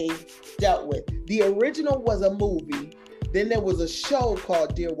that they dealt with. The original was a movie. Then there was a show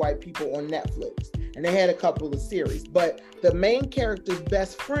called Dear White People on Netflix, and they had a couple of series. But the main character's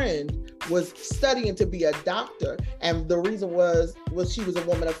best friend was studying to be a doctor, and the reason was she was a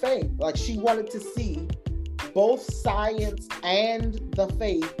woman of faith. Like, she wanted to see both science and the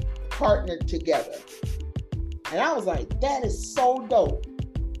faith partnered together. And I was like, that is so dope.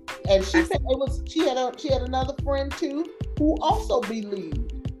 And she said she had another friend too who also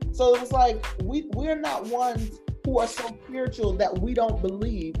believed. So it was like, we're not ones who are so spiritual that we don't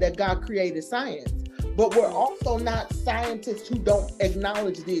believe that God created science. But we're also not scientists who don't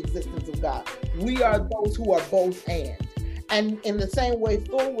acknowledge the existence of God. We are those who are both and. And in the same way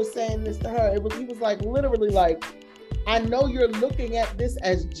Thor was saying this to her, he was like, literally like, I know you're looking at this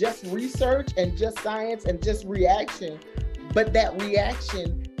as just research and just science and just reaction, but that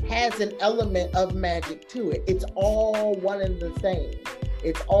reaction has an element of magic to it. It's all one and the same.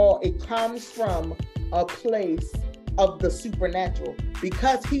 It comes from a place of the supernatural,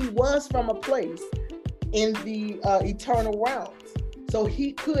 because he was from a place in the eternal realms. So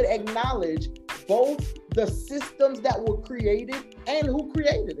he could acknowledge both the systems that were created and who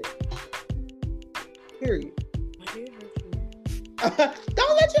created it. Period. Don't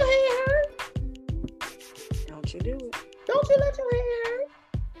let your hair hurt. Don't you do it. Don't you let your hair hurt.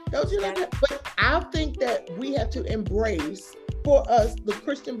 Don't you let your... But I think that we have to embrace, for us, the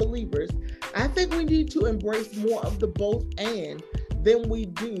Christian believers, I think we need to embrace more of the both and than we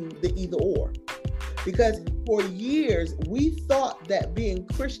do the either or. Because for years, we thought that being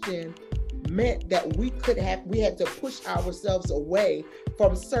Christian meant that we had to push ourselves away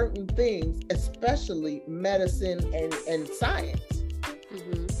from certain things, especially medicine and science.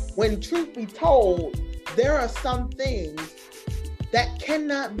 Mm-hmm. When truth be told, there are some things that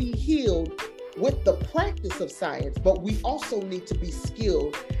cannot be healed with the practice of science, but we also need to be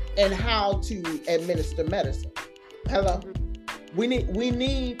skilled in how to administer medicine. Hello? Mm-hmm. We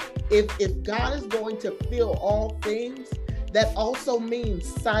need, if God is going to fill all things, that also means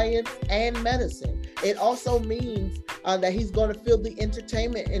science and medicine. It also means that he's going to fill the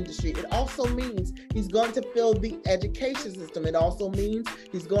entertainment industry. It also means he's going to fill the education system. It also means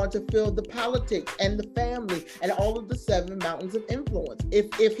he's going to fill the politics and the family and all of the 7 mountains of influence.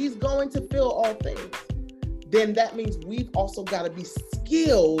 If he's going to fill all things, then that means we've also got to be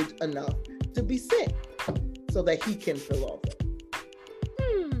skilled enough to be sent so that he can fill all things.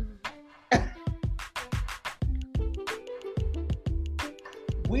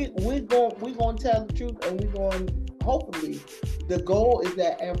 We're going to tell the truth, and we're going, hopefully, the goal is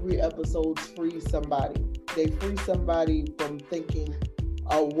that every episode frees somebody. They free somebody from thinking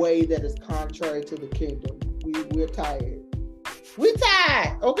a way that is contrary to the kingdom. We're tired. We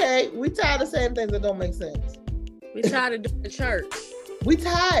tired, okay? We tired of saying things that don't make sense. We tired of doing the church. We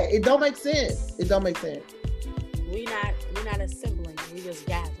tired. It don't make sense. It don't make sense. We're not assembling. We just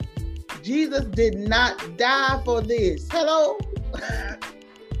gathering. Jesus did not die for this. Hello?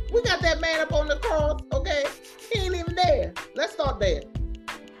 We got that man up on the cross, okay? He ain't even there. Let's start there.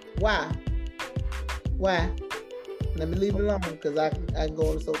 Why? Let me leave it alone, because I can go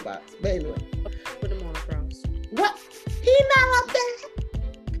on the soapbox. But anyway. Put him on the cross. What? He not up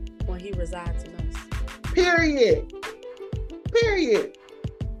there? When he resides in us. Period.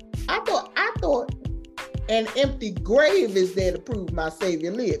 I thought an empty grave is there to prove my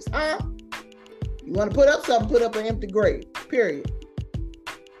Savior lives. Huh? You want to put up something, put up an empty grave. Period.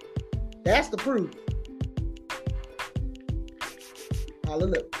 That's the proof.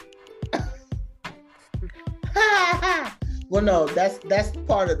 Hallelujah. Well, no, that's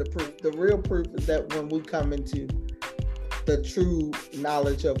part of the proof. The real proof is that when we come into the true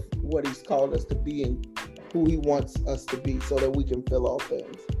knowledge of what he's called us to be and who he wants us to be, so that we can fill all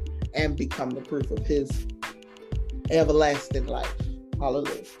things and become the proof of his everlasting life.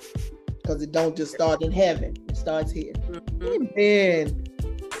 Hallelujah. Because it don't just start in heaven. It starts here. Mm-hmm. Amen.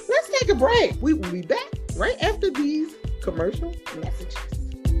 Let's take a break. We will be back right after these commercial messages.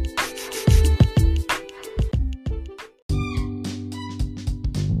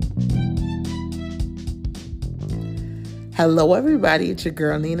 Hello, everybody. It's your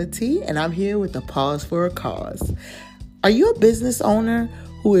girl, Nina T, and I'm here with a pause for a cause. Are you a business owner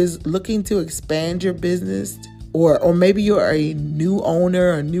who is looking to expand your business? Or maybe you're a new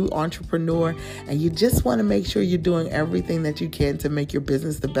owner, a new entrepreneur, and you just want to make sure you're doing everything that you can to make your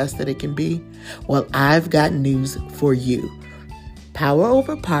business the best that it can be? Well, I've got news for you. Power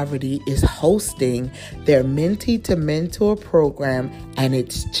Over Poverty is hosting their Mentee to Mentor program, and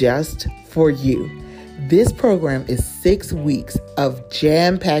it's just for you. This program is 6 weeks of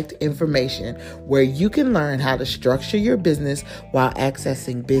jam-packed information where you can learn how to structure your business while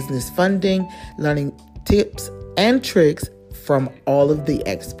accessing business funding, learning tips and tricks from all of the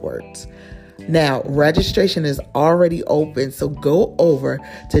experts. Now, registration is already open, so go over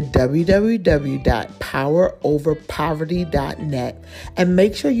to www.poweroverpoverty.net and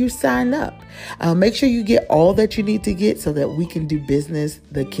make sure you sign up. Make sure you get all that you need to get so that we can do business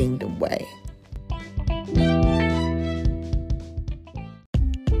the Kingdom way.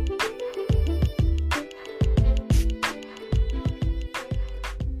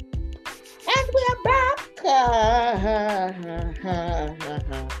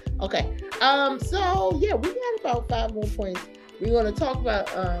 Okay. So yeah, we got about 5 more points. We're gonna talk about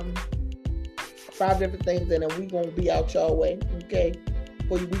 5 different things, and then we're gonna be out y'all way. Okay,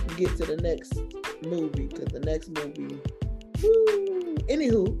 before we can get to the next movie, because the next movie. Woo.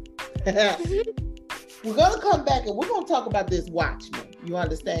 Anywho, we're gonna come back and we're gonna talk about this Watchman. You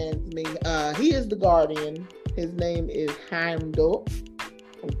understand me? He is the Guardian. His name is Heimdall.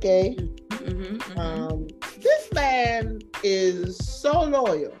 Okay. This man is so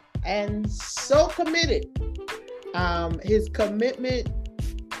loyal and so committed. His commitment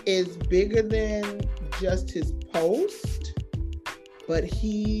is bigger than just his post, but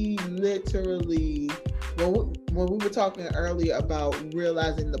he literally, when we were talking earlier about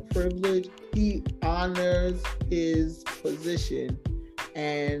realizing the privilege, he honors his position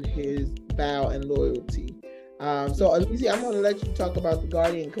and his vow and loyalty. So Alicia, I'm going to let you talk about the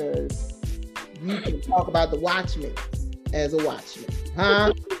Guardian because you can talk about the Watchmen as a Watchman.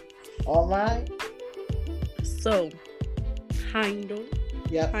 Huh? All right. So, Heimdall.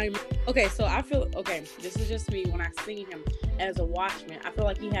 Yeah. Okay, so I feel, this is just me. When I seen him as a Watchman, I feel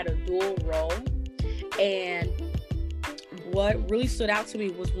like he had a dual role. And what really stood out to me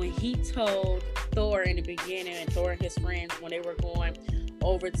was when he told Thor in the beginning, and Thor and his friends, when they were going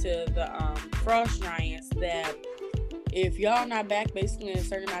over to the Frost Giants, that if y'all not back basically in a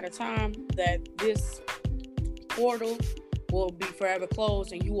certain amount of time, that this portal will be forever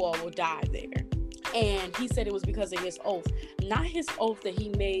closed and you all will die there. And he said it was because of his oath, not his oath that he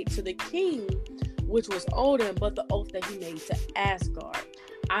made to the king, which was Odin, but the oath that he made to Asgard.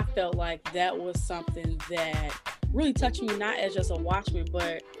 I felt like that was something that really touched me, not as just a watchman,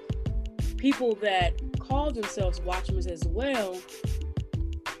 but people that call themselves watchmen as well.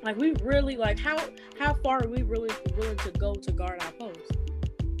 Like, we really, like, how far are we really willing to go to guard our post?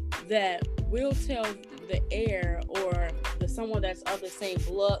 That we'll tell the heir or someone that's of the same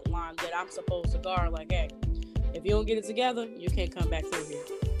bloodline that I'm supposed to guard, like, hey, if you don't get it together, you can't come back through here.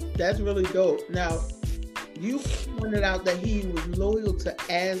 That's really dope. Now, you pointed out that he was loyal to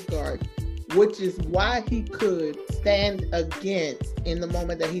Asgard, which is why he could stand against, in the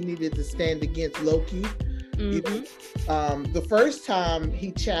moment that he needed to stand against Loki. The first time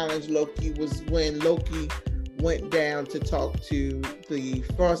he challenged Loki was when Loki went down to talk to the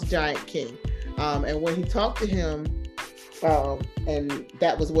Frost Giant King. And when he talked to him, and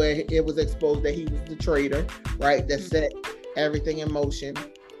that was where it was exposed that he was the traitor, right? That set everything in motion.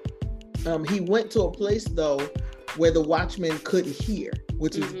 He went to a place, though, where the Watchmen couldn't hear,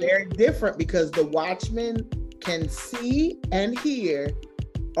 which is very different because the Watchmen can see and hear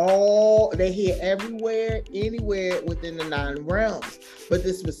they hear everywhere, anywhere within the 9 realms. But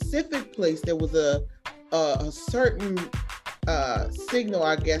this specific place, there was a certain signal,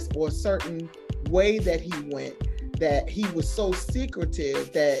 I guess, or a certain way that he went, that he was so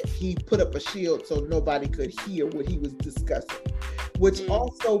secretive that he put up a shield so nobody could hear what he was discussing, which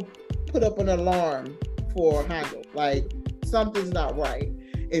also put up an alarm for Heimdall. Like, something's not right.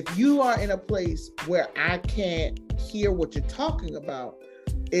 If you are in a place where I can't hear what you're talking about,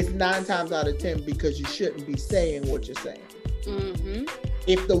 it's 9 times out of 10 because you shouldn't be saying what you're saying.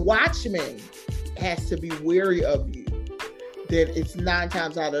 If the Watchman has to be wary of you, then it's 9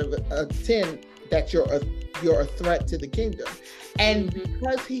 times out of 10 that you're a threat to the kingdom. And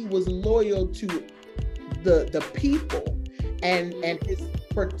because he was loyal to the people and his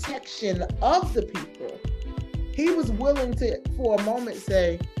protection of the people, he was willing to, for a moment,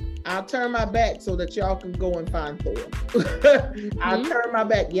 say, I'll turn my back so that y'all can go and find Thor. I'll turn my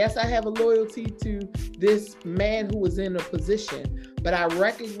back. Yes, I have a loyalty to this man who is in a position, but I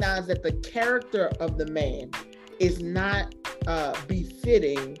recognize that the character of the man is not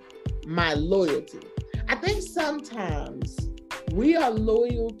befitting my loyalty. I think sometimes we are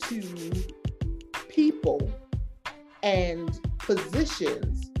loyal to people and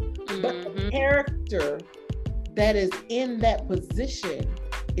positions, but the character that is in that position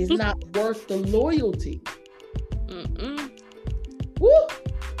is not worth the loyalty. Woo!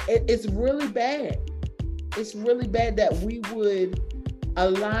 It's really bad. It's really bad that we would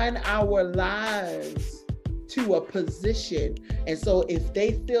align our lives to a position, and so if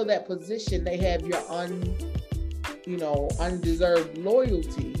they fill that position, they have your undeserved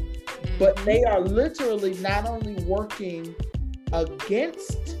loyalty. But they are literally not only working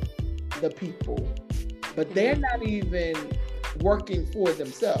against the people, but they're not even working for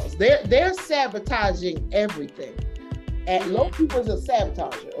themselves. They're sabotaging everything. And Loki was a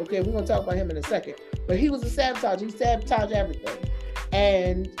sabotager. Okay, we're gonna talk about him in a second. But he was a sabotager. He sabotaged everything.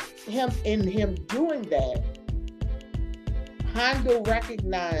 And him doing that, Hondo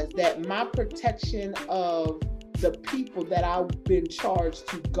recognized that my protection of the people that I've been charged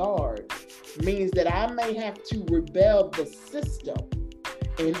to guard means that I may have to rebel the system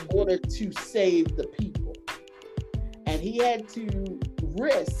in order to save the people. And he had to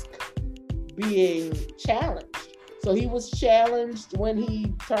risk being challenged. So he was challenged when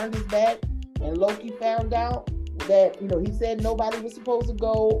he turned his back, and Loki found out that, he said nobody was supposed to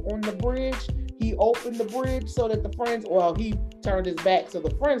go on the bridge. He opened the bridge so that the friends, he turned his back so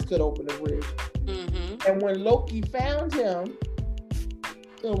the friends could open the bridge. And when Loki found him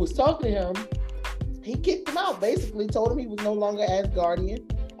and was talking to him, he kicked him out, basically told him he was no longer Asgardian.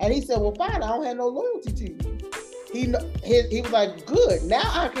 And he said, well, fine, I don't have no loyalty to you. He was like, good, now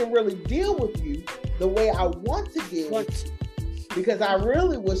I can really deal with you the way I want to deal with you, because I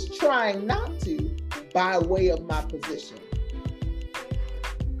really was trying not to, by way of my position.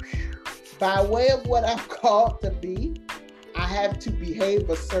 By way of what I'm called to be, I have to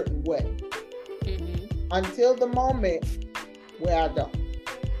behave a certain way. Until the moment where I don't.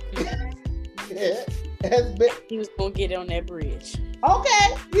 He was gonna get on that bridge.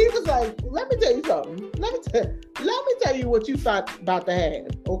 Okay, he was like, let me tell you something. Let me tell you what you thought about to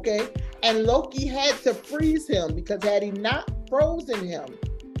have, okay? And Loki had to freeze him, because had he not frozen him,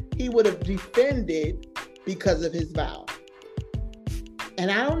 he would have defended because of his vow.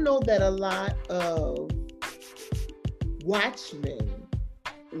 And I don't know that a lot of watchmen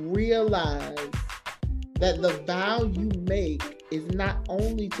realize that the vow you make is not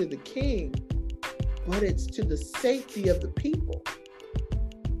only to the king, but it's to the safety of the people.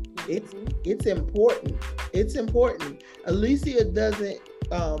 It's important. It's important. Alicia doesn't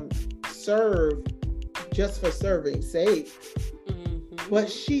serve just for serving's sake, but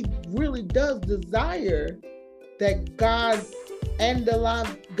she really does desire that God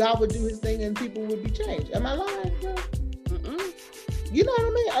would do his thing and people would be changed. Am I lying, bro? You know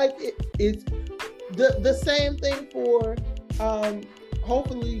what I mean? It's the same thing for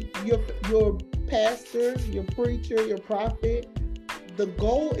hopefully your pastor, your preacher, your prophet. The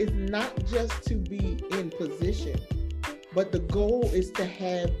goal is not just to be in position, but the goal is to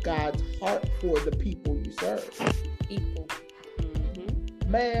have God's heart for the people you serve. People.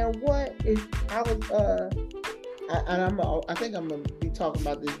 Man, what is I think I'm gonna be talking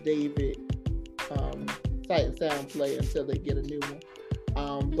about this David Sight and Sound play until they get a new one.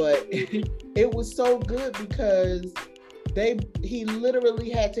 But it was so good because he literally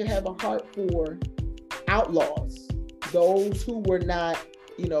had to have a heart for outlaws, those who were not,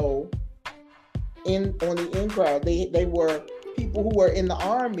 on the in crowd. They were people who were in the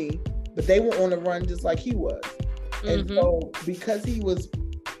army, but they were on the run just like he was. And so because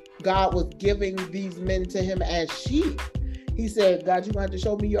God was giving these men to him as sheep, he said, God, you're going to have to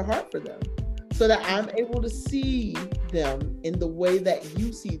show me your heart for them so that I'm able to see them in the way that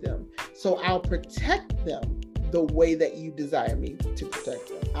you see them. So I'll protect them the way that you desire me to protect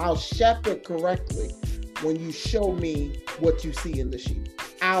them. I'll shepherd correctly when you show me what you see in the sheep.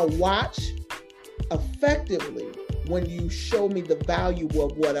 I'll watch effectively when you show me the value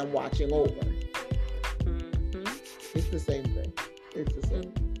of what I'm watching over. It's the same thing. It's the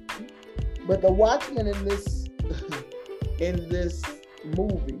same. But the watchman in this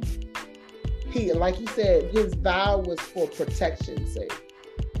movie, he, like you said, his vow was for protection's sake.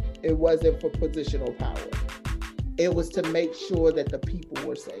 It wasn't for positional power. It was to make sure that the people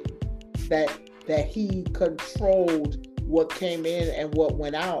were saved, that he controlled what came in and what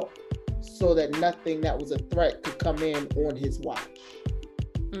went out so that nothing that was a threat could come in on his watch.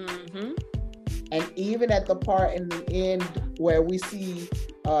 Mm-hmm. And even at the part in the end where we see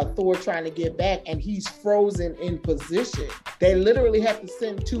Thor trying to get back and he's frozen in position, they literally have to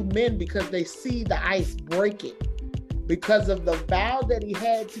send 2 men because they see the ice breaking. Because of the vow that he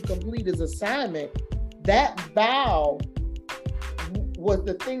had to complete his assignment, that vow was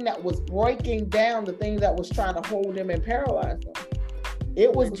the thing that was breaking down the thing that was trying to hold him and paralyze him.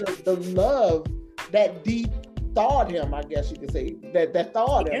 It was the love that thawed him, I guess you could say, that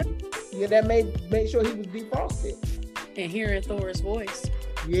thawed him. Yeah, that made sure he was defrosted. And hearing Thor's voice.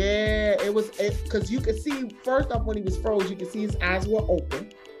 Yeah, it was, because you could see, first off, when he was froze, you could see his eyes were open.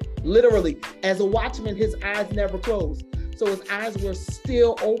 Literally, as a watchman, his eyes never closed. So his eyes were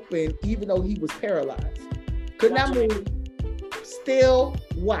still open, even though he was paralyzed. Could not move, still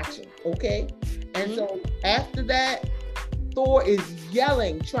watching, okay? And so after that, Thor is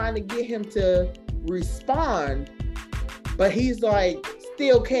yelling, trying to get him to respond, but he's like,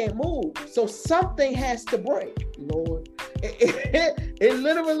 still can't move. So something has to break, Lord. It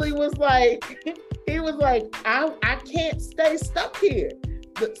literally was like, he was like, I can't stay stuck here.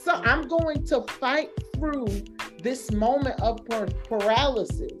 So I'm going to fight through this moment of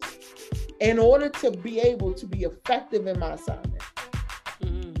paralysis in order to be able to be effective in my assignment.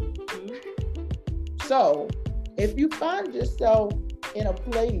 Mm-hmm. So if you find yourself in a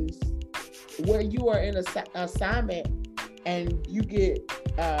place where you are in an assignment and you get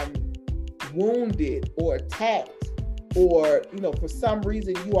wounded or attacked, or for some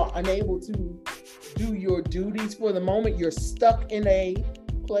reason you are unable to do your duties for the moment, you're stuck in a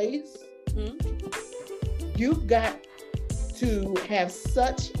place, you've got to have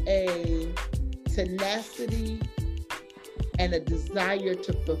such a tenacity and a desire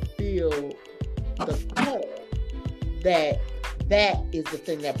to fulfill the call that is the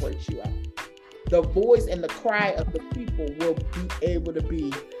thing that breaks you out. The voice and the cry of the people will be able to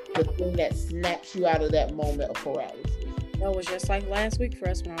be the thing that snaps you out of that moment of paralysis. That was just like last week for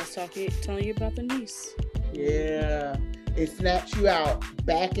us when I was telling you about the niece. Yeah. It snaps you out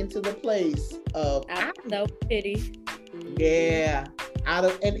back into the place of self-pity. Yeah.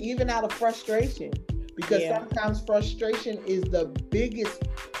 Even out of frustration. Because sometimes frustration is the biggest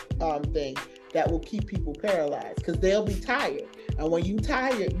thing that will keep people paralyzed. Because they'll be tired. And when you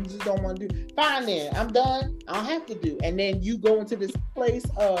tired, you just don't want to do. Fine then, I'm done. I don't have to do. And then you go into this place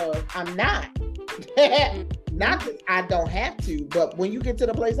of I'm not. Not that I don't have to, but when you get to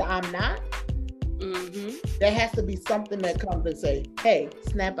the place that I'm not, there has to be something that comes and say, hey,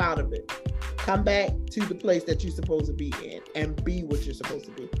 snap out of it. Come back to the place that you're supposed to be in and be what you're supposed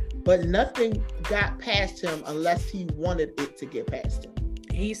to be. But nothing got past him unless he wanted it to get past him.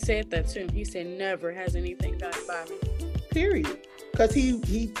 He said that too. He said, never has anything gotten by me. Period. Because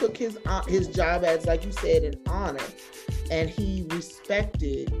he took his job as, like you said, an honor. And he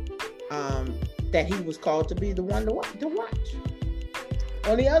respected that he was called to be the one to watch.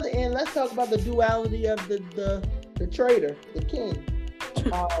 On the other end, let's talk about the duality of the traitor, the king,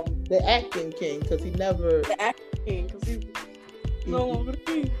 the acting king, because he never. The acting king, because he no longer the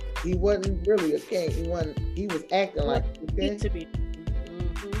king. He wasn't really a king. He was acting like a king. To be.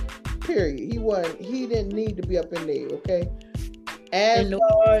 Period. He didn't need to be up in there. Okay.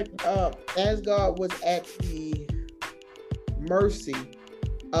 Asgard was at the mercy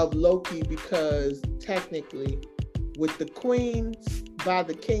of Loki, because technically, with the queens by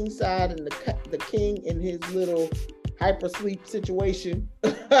the king's side and the king in his little hypersleep situation,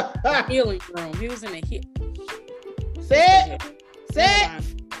 healing room. He was in a healing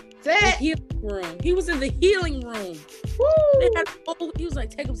room. He was in the healing room. Woo! He was like,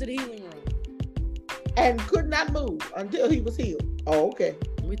 take him to the healing room, and could not move until he was healed. Oh, okay.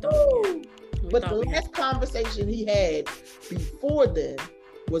 But the last conversation he had before then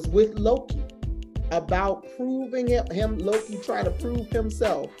was with Loki about proving him. Loki trying to prove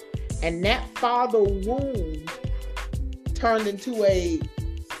himself, and that father wound turned into a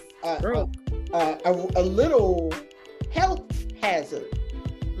little health hazard,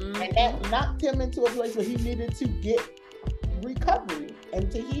 and that knocked him into a place where he needed to get recovery and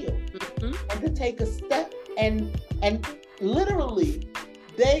to heal and to take a step. And literally,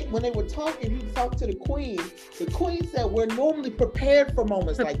 when they were talking, he talked to the queen. The queen said, "We're normally prepared for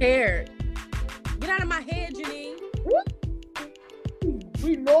moments like this." Get out of my head, Janine.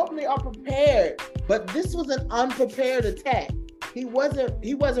 We normally are prepared, but this was an unprepared attack. He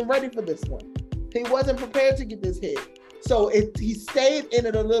wasn't ready for this one. He wasn't prepared to get this hit. So he stayed in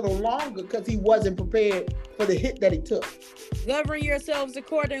it a little longer because he wasn't prepared for the hit that he took. Govern yourselves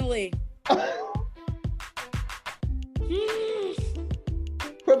accordingly.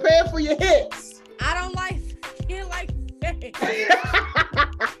 Prepare for your hits. I don't like skin like that.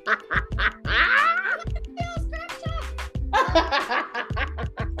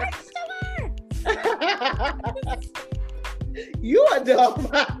 You are dumb,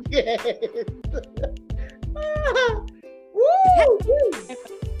 my kid. Woo!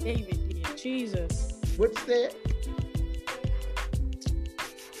 David did. Jesus. What you said?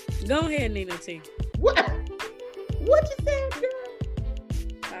 Go ahead, Nina T. What you said, girl?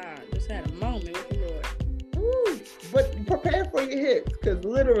 Just had a moment with the Lord. Ooh, but prepare for your hits, because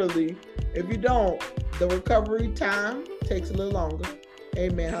literally, if you don't, the recovery time takes a little longer.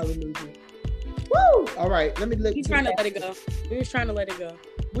 Amen. Hallelujah. Woo! All right, let me look. He's trying to let it go. We was trying to let it go.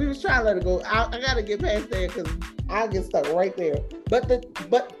 We was trying to let it go. I gotta get past there because I get stuck right there.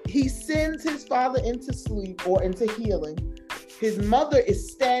 But he sends his father into sleep or into healing. His mother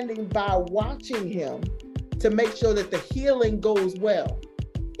is standing by watching him to make sure that the healing goes well.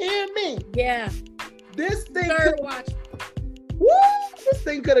 Hear me? Yeah. This thing this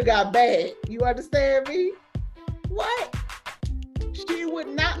thing could have got bad. You understand me? What? She would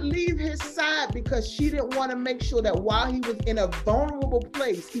not leave his side because she didn't want to make sure that while he was in a vulnerable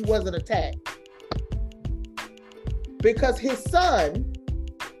place, he wasn't attacked. Because his son,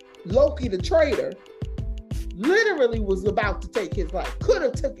 Loki the traitor, literally was about to take his life, could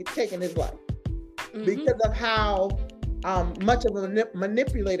have taken his life, because of how much of a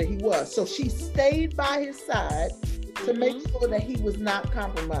manipulator he was. So she stayed by his side to make sure that he was not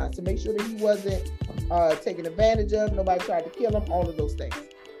compromised, to make sure that he wasn't taken advantage of, nobody tried to kill him, all of those things.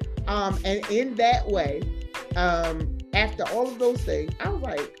 And in that way, after all of those things, I was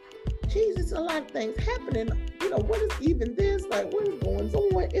like, Jesus, a lot of things happening. You know, what is even this? Like, what is going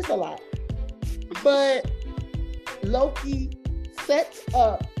on? It's a lot. But Loki sets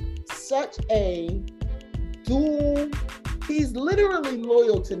up such a dual. He's literally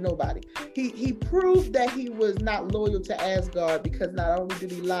loyal to nobody. He proved that he was not loyal to Asgard because not only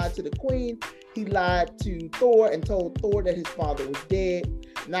did he lie to the queen, he lied to Thor and told Thor that his father was dead.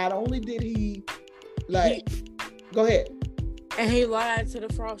 Not only did he, go ahead. And he lied to the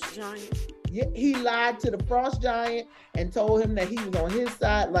Frost Giant. Yeah, he lied to the Frost Giant and told him that he was on his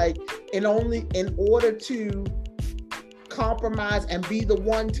side, in order to compromise and be the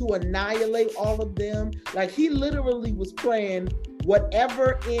one to annihilate all of them. Like, he literally was praying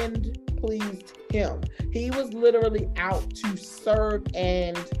whatever end pleased him. He was literally out to serve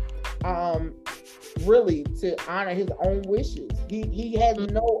and really to honor his own wishes. He had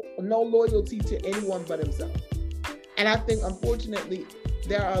no loyalty to anyone but himself. And I think, unfortunately,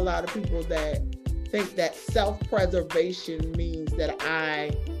 there are a lot of people that think that self-preservation means that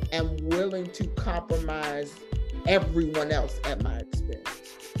I am willing to compromise everyone else at my expense,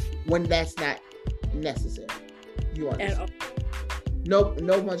 when that's not necessary. You understand? No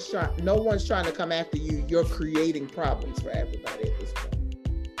one's trying to come after you. You're creating problems for everybody at this point.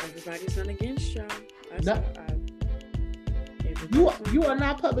 Everybody's not against y'all. You are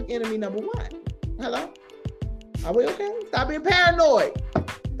not public enemy number one. Hello? Are we okay? Stop being paranoid.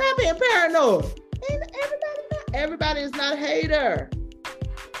 Stop being paranoid. Everybody is not a hater.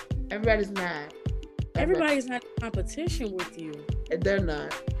 Everybody's not. Everybody's not in competition with you. They're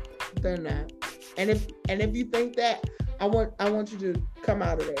not. And if you think that, I want you to come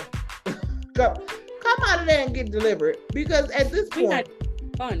out of there. come out of there and get delivered. Because at this point, we're not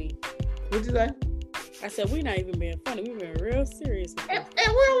funny. What'd you say? I said we're not even being funny. We're being real serious. In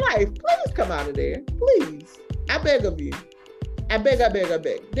real life, please come out of there. Please. I beg of you. I beg.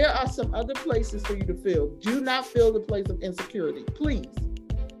 There are some other places for you to fill. Do not fill the place of insecurity. Please.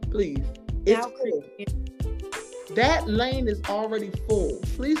 It's full. That lane is already full.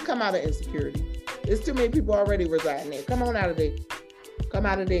 Please come out of insecurity. There's too many people already residing there. Come on out of there. Come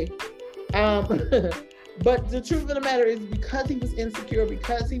out of there. But the truth of the matter is, because he was insecure,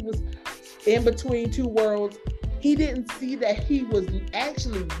 because he was in between two worlds, he didn't see that he was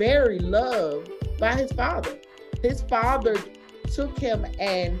actually very loved by his father. His father took him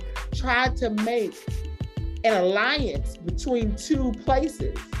and tried to make an alliance between two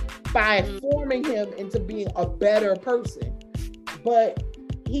places by forming him into being a better person. But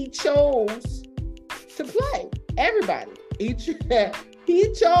he chose to play everybody. He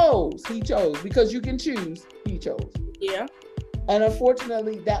chose because you can choose. He chose. Yeah. And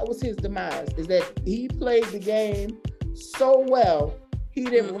unfortunately, that was his demise, is that he played the game so well, he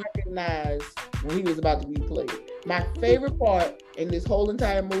didn't recognize when he was about to be played. My favorite part in this whole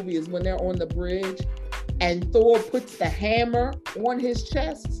entire movie is when they're on the bridge and Thor puts the hammer on his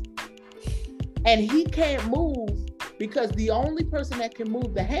chest and he can't move because the only person that can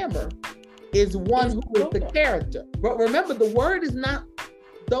move the hammer is one who is the character. But remember, the word is not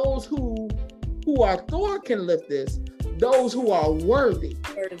those who are Thor can lift this, those who are worthy.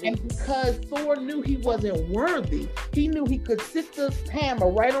 And because Thor knew he wasn't worthy, he knew he could sit the hammer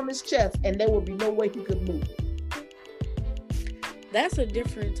right on his chest and there would be no way he could move it. That's a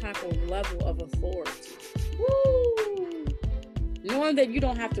different type of level of authority. Woo! Knowing that you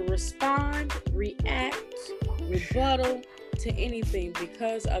don't have to respond, react, rebuttal to anything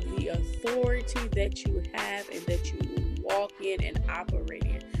because of the authority that you have and that you walk in and operate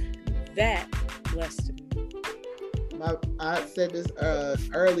in. That blessed me. I said this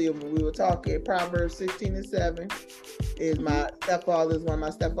earlier when we were talking. Proverbs 16:7 is one of my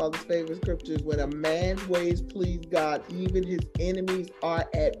stepfather's favorite scriptures. When a man's ways please God, even his enemies are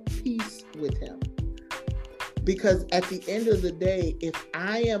at peace with him. Because at the end of the day, if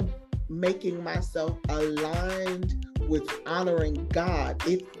I am making myself aligned with honoring God,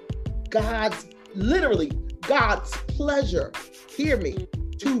 it's God's pleasure, hear me,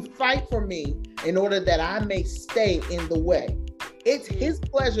 to fight for me in order that I may stay in the way. It's his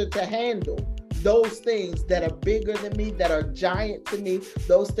pleasure to handle those things that are bigger than me, that are giant to me,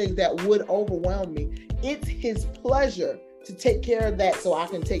 those things that would overwhelm me. It's his pleasure to take care of that so I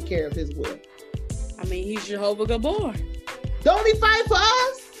can take care of his will. I mean, he's Jehovah Gabor. Don't he fight for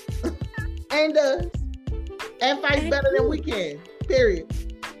us? And does. And fights better than we can. Period.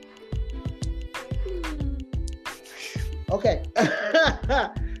 Okay.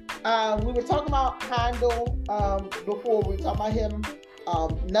 We were talking about Heindel before. We were talking about him,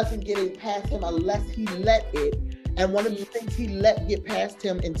 nothing getting past him unless he let it. And one of the things he let get past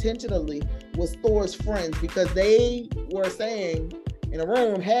him intentionally was Thor's friends, because they were saying in a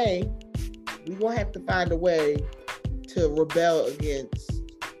room, hey, we're going to have to find a way to rebel against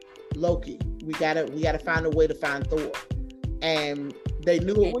Loki. We gotta find a way to find Thor. And they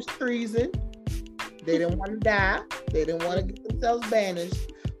knew it was treason. They didn't want to die. They didn't want to get themselves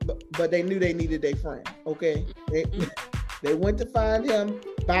banished. But they knew they needed their friend. Okay? They went to find him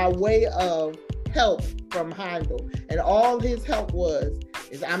by way of help from Heindel. And all his help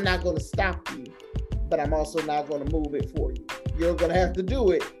is I'm not going to stop you, but I'm also not going to move it for you. You're going to have to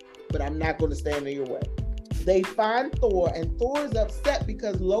do it, but I'm not going to stand in your way. They find Thor, and Thor is upset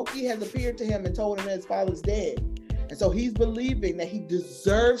because Loki has appeared to him and told him that his father's dead. And so he's believing that he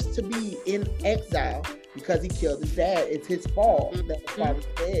deserves to be in exile because he killed his dad. It's his fault that his father's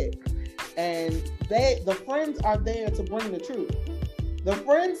dead. And the friends are there to bring the truth. The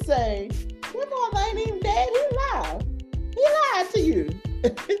friends say, your father ain't even dead, he's alive. He lied to you.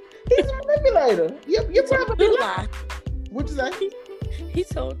 He's a manipulator. Your brother lied. What'd you say? He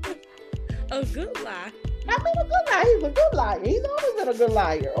told them a good lie. I mean, a good lie. He's a good liar. He's always been a good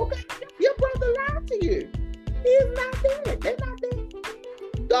liar. Okay? Your brother lied to you. He's not dead. They're not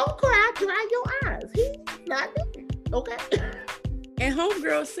dead. Don't cry. Dry your eyes. He's not dead. Okay? And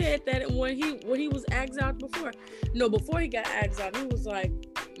homegirl said that when he was exiled before he got exiled, he was like,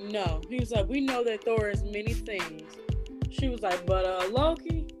 no. He was like, we know that Thor is many things. She was like, but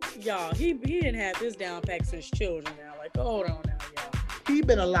Loki, y'all, he didn't have this down packed since children now. Like, hold on now, y'all. He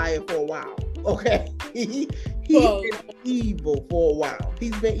been a liar for a while. Okay? He's been evil for a while.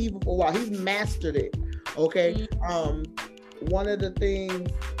 He's been evil for a while. He's mastered it. Okay? One of the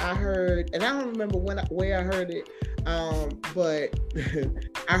things I heard, and I don't remember where I heard it, but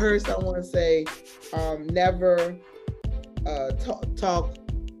I heard someone say, never talk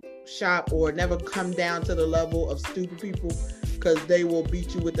shop or never come down to the level of stupid people because they will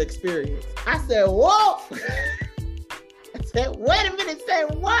beat you with experience. I said, whoa! I said, wait a minute, say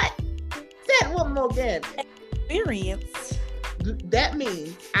what? Say it one more again. Experience. That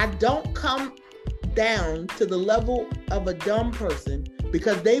means I don't come down to the level of a dumb person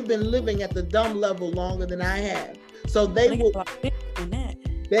because they've been living at the dumb level longer than I have. So they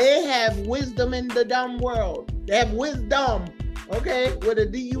have wisdom in the dumb world. They have wisdom, okay, with a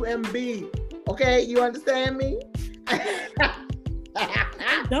D-U-M-B. Okay, you understand me?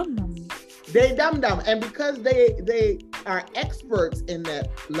 They dumb. And because they are experts in that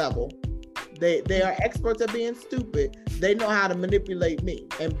level, they are experts at being stupid. They know how to manipulate me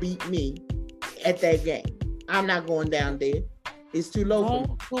and beat me at that game. I'm not going down there. It's too low.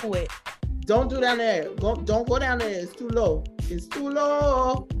 Don't do it. Don't do down there. Don't go down there. It's too low. It's too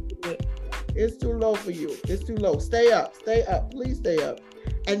low. It's too low for you. It's too low. Stay up. Stay up. Please stay up.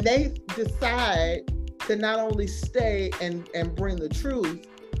 And they decide to not only stay and bring the truth,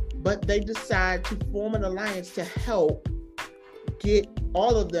 but they decide to form an alliance to help get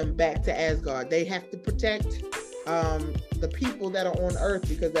all of them back to Asgard. They have to protect the people that are on Earth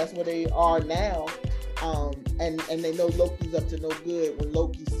because that's where they are now. And they know Loki's up to no good when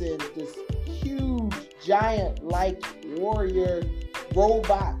Loki sends this huge giant-like warrior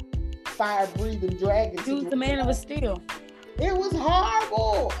robot, fire-breathing dragon. He was the Man of Steel. It was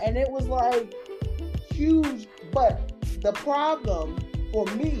horrible, and it was like huge. But the problem for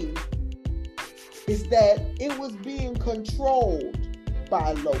me is that it was being controlled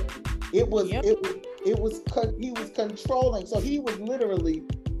by Loki. He was controlling. So he was literally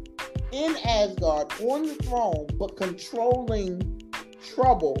in Asgard on the throne, but controlling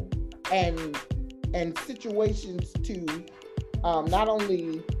trouble and situations to not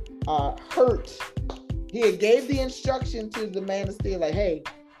only hurt. He gave the instruction to the Man of Steel, like, "Hey,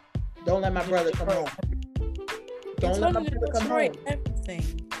 don't let my brother come home. Don't let my brother come home." Everything.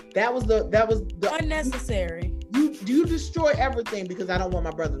 That was the unnecessary. You destroy everything because I don't want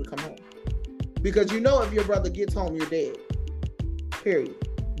my brother to come home. Because if your brother gets home, you're dead. Period.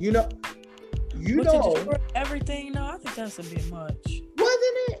 You know. To destroy everything? No, I think that's a bit much.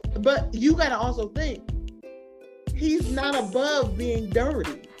 Wasn't it? But you gotta also think he's not above being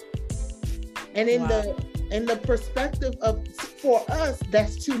dirty. And in the perspective of, for us,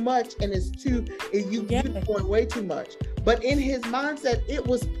 that's too much, and you're doing way too much. But in his mindset, it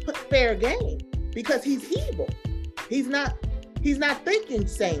was fair game because he's evil. He's not thinking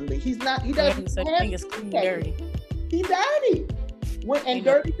sanely. He doesn't have dirty. He's dirty.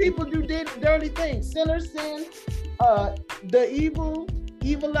 Dirty people do dirty things. Sinners sin. The evil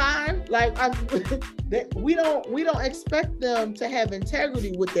line. Like we don't expect them to have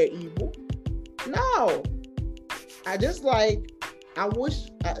integrity with their evil. No. I wish.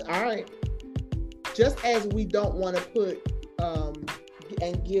 All right. Just as we don't want to put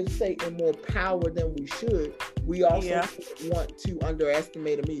and give Satan more power than we should, we also want to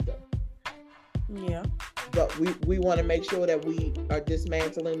underestimate him either. Yeah. But we want to make sure that we are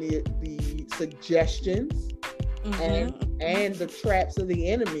dismantling the suggestions and the traps of the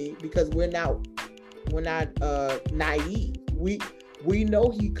enemy, because we're not naive. We know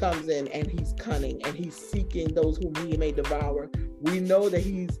he comes in and he's cunning and he's seeking those whom he may devour. We know that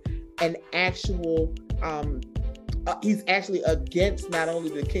he's an actual he's actually against not only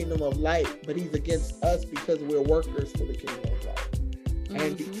the kingdom of light, but he's against us because we're workers for the kingdom of light.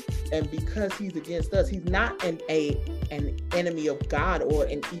 And because he's against us, he's not an enemy of God or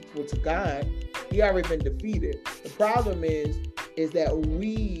an equal to God. He already been defeated. The problem is that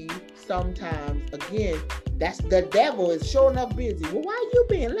we sometimes, again, that's the devil is sure enough busy. Well, why are you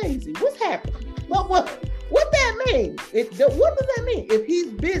being lazy? What's happening? What that mean? What does that mean? If he's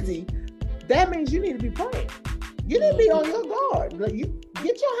busy, that means you need to be praying. You need to be on your guard. Like, you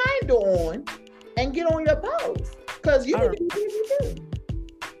get your hinder on and get on your post, because you need to be busy too.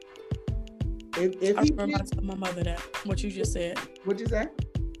 I remember I told my mother that, what you just said. What'd you say?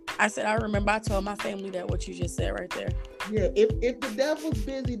 I said, I remember I told my family that, what you just said right there. Yeah, if the devil's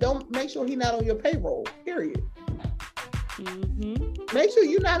busy, don't make sure he's not on your payroll, period. Make sure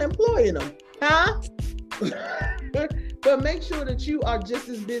you're not employing him, huh? But make sure that you are just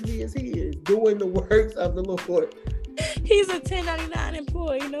as busy as he is, doing the works of the Lord. He's a 1099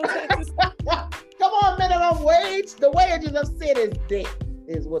 employee, no taxes. Come on, minimum wage. The wages of sin is death,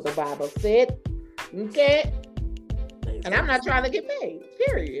 is what the Bible said. Okay? And I'm not trying to get paid,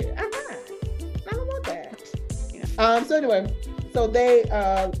 period. I'm not. I don't want that. Yeah. So anyway, so they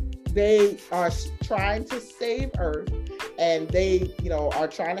are trying to save Earth, and they, are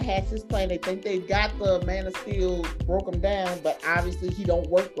trying to hatch this plan. They think they got the Man of Steel, broke him down, but obviously he don't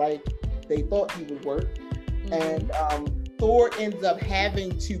work like they thought he would work. And Thor ends up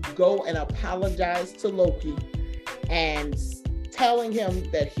having to go and apologize to Loki and telling him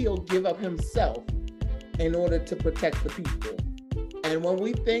that he'll give up himself in order to protect the people. And when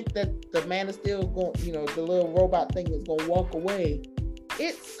we think that the Man of Steel the little robot thing is gonna walk away,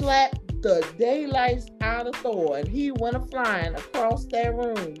 it slapped the daylights out of Thor, and he went flying across that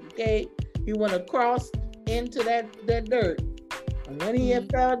room. Okay, he went across into that dirt, and when he had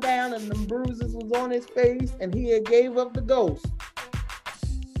fell down and the bruises was on his face, and he had gave up the ghost,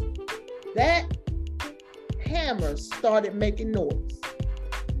 that hammer started making noise.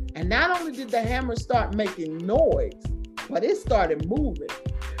 And not only did the hammer start making noise, but it started moving.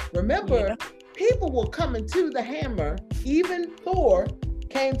 Remember, people were coming to the hammer. Even Thor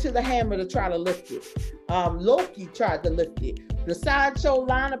came to the hammer to try to lift it. Loki tried to lift it. The sideshow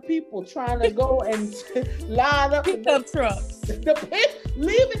line of people trying to go and line up pickup trucks.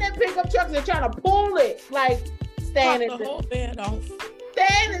 Leaving that pickup trucks and trying to pull it, like standing the whole bed off.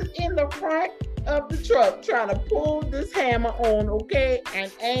 Standing in the front of the truck trying to pull this hammer on, okay,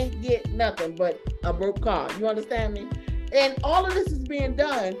 and ain't get nothing but a broke car. You understand me? And all of this is being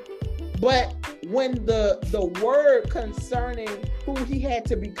done, but when the word concerning who he had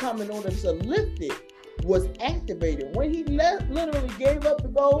to become in order to lift it was activated. When he literally gave up the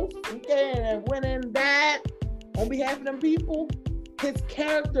ghost, okay, and went and died on behalf of them people, his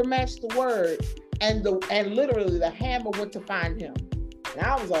character matched the word, and literally the hammer went to find him. And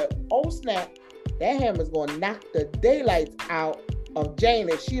I was like, oh snap, that hammer's gonna knock the daylights out of Jane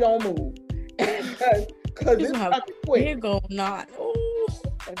if she don't move. Because it's coming quick. Here go not.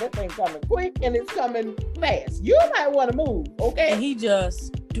 And that thing coming quick and it's coming fast. You might want to move, okay? And he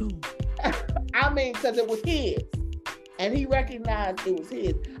just do. I mean, because it was his. And he recognized it was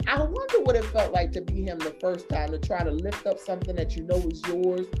his. I wonder what it felt like to be him the first time, to try to lift up something that you know is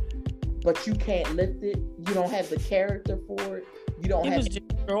yours, but you can't lift it. You don't have the character for it. You don't have. It was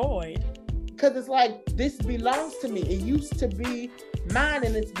destroyed. Because it's like, this belongs to me. It used to be mine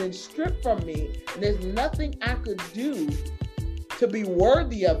and it's been stripped from me. And there's nothing I could do to be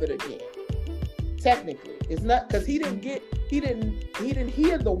worthy of it again. Technically. It's not, because he didn't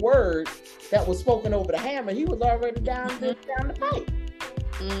hear the word that was spoken over the hammer. He was already down the pipe.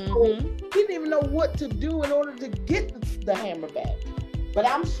 So he didn't even know what to do in order to get the hammer back. But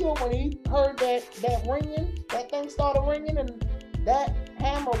I'm sure when he heard that ringing, that thing started ringing, and that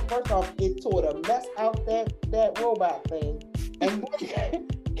hammer, first off, it tore the mess out that robot thing. And when he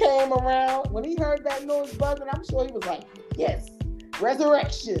came around, when he heard that noise buzzing, I'm sure he was like, yes,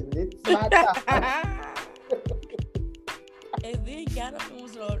 resurrection, it's my time. And then got up and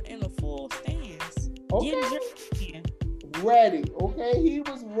was in a full stance. Okay. Ready, okay? He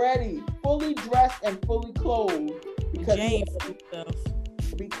was ready, fully dressed and fully clothed. Because he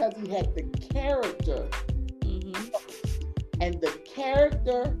had the character. And the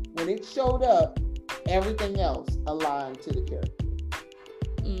character, when it showed up, everything else aligned to the character.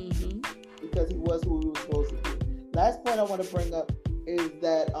 Because he was who he was supposed to be. Last point I want to bring up is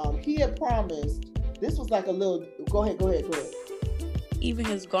that he had promised, this was like a little, go ahead. Even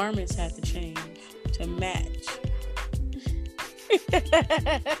his garments had to change to match.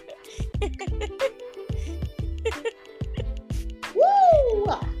 Woo!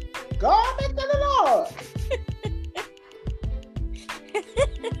 Garment of the Lord.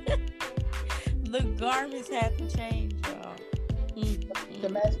 The garments had to change, y'all. To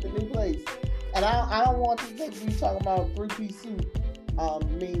match the new place. And I don't want to think you talking about 3-piece suit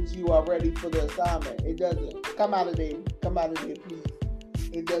means you are ready for the assignment. It doesn't. Come out of there, please.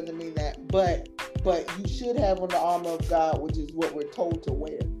 It doesn't mean that. But you should have on the armor of God, which is what we're told to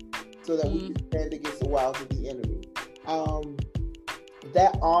wear, so that we can stand against the wiles of the enemy.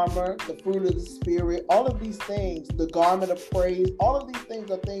 That armor, the fruit of the Spirit, all of these things, the garment of praise, all of these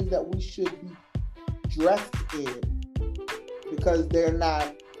things are things that we should be dressed in, because they're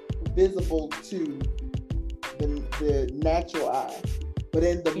not visible to the natural eye. But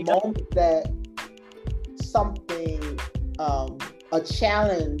in the moment that something, a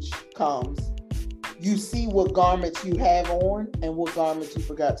challenge comes, you see what garments you have on and what garments you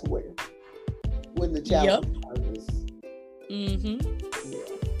forgot to wear when the challenge comes.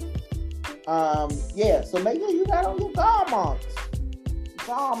 So make sure you got on your garments.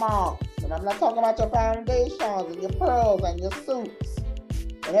 And I'm not talking about your foundations and your pearls and your suits.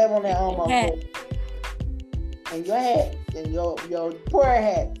 And have on that armor. And your hats and your prayer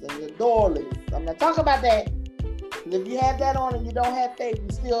hats and your doilies. I'm not talking about that. Because if you have that on and you don't have faith,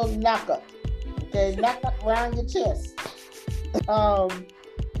 you still knock up. Okay, knock up around your chest.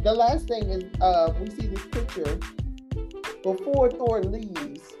 The last thing is we see this picture. Before Thor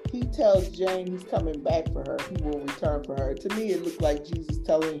leaves, he tells Jane he's coming back for her. He will return for her. To me, it looked like Jesus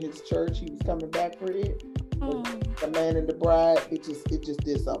telling his church he was coming back for it. The man and the bride, it just did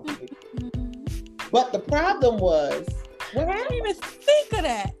something. But the problem was, I didn't even think of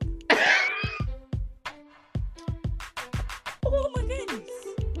that. Oh my goodness!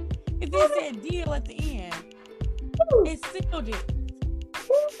 If they said deal at the end, it sealed it.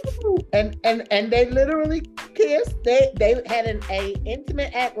 And they literally kissed. They had an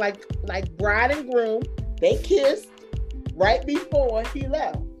intimate act like bride and groom. They kissed right before he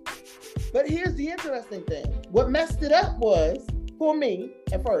left. But here's the interesting thing. What messed it up was, for me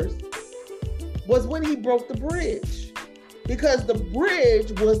at first, was when he broke the bridge. Because the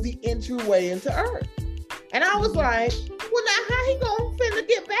bridge was the entryway into Earth. And I was like, well, now how he gonna finna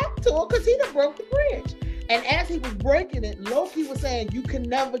get back to her? Because he done broke the bridge. And as he was breaking it, Loki was saying, you can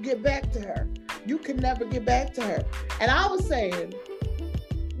never get back to her. You can never get back to her. And I was saying,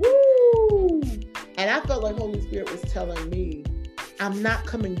 woo! And I felt like Holy Spirit was telling me, I'm not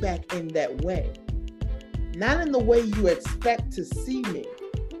coming back in that way. Not in the way you expect to see me.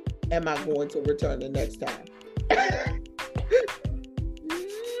 Am I going to return the next time?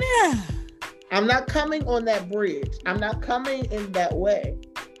 I'm not coming on that bridge. I'm not coming in that way.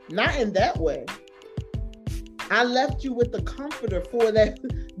 Not in that way. I left you with the comforter for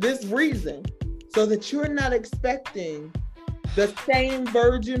this reason, so that you're not expecting the same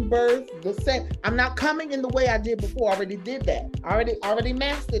virgin birth, the same. I'm not coming in the way I did before. I already did that. I already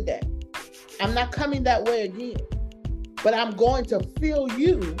mastered that. I'm not coming that way again. But I'm going to fill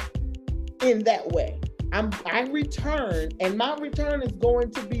you in that way. I return, and my return is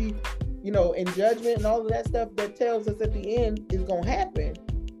going to be, in judgment and all of that stuff that tells us at the end is going to happen.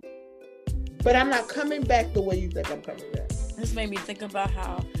 But I'm not coming back the way you think I'm coming back. This made me think about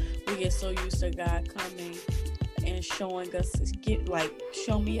how we get so used to God coming and showing us,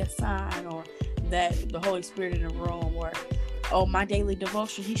 show me a sign, or that the Holy Spirit in the room, or, oh, my daily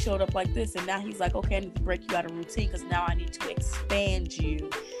devotion, he showed up like this, and now he's like, okay, I need to break you out of routine because now I need to expand you.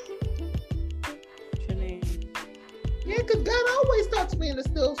 Yeah, because God always talks to me in a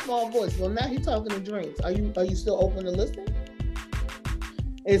still small voice. Well, now he's talking in dreams. Are you still open to listen?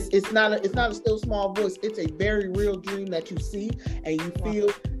 It's not a still small voice. It's a very real dream that you see and you feel,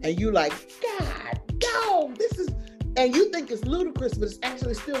 and you like, God, no, this is, and you think it's ludicrous, but it's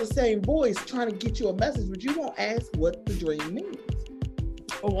actually still the same voice trying to get you a message, but you won't ask what the dream means.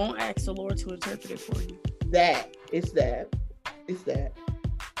 Or won't ask the Lord to interpret it for you. It's that.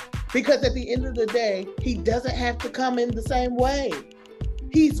 Because at the end of the day, he doesn't have to come in the same way.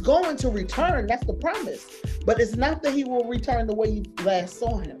 He's going to return. That's the promise. But it's not that he will return the way you last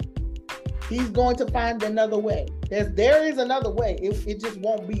saw him. He's going to find another way. There is another way. It just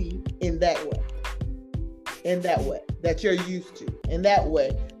won't be in that way. In that way that you're used to. In that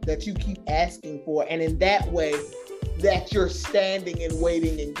way that you keep asking for. And in that way that you're standing and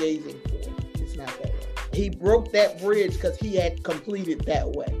waiting and gazing for. It's not that way. He broke that bridge because he had completed that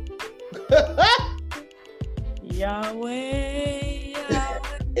way. Yahweh.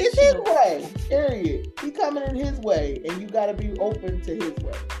 It's his way, period. He coming in his way, and you got to be open to his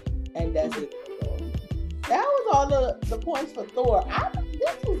way. And that's it. That was all the points for Thor.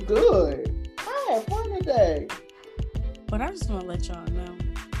 This was good. I had fun today. But I just want to let y'all know,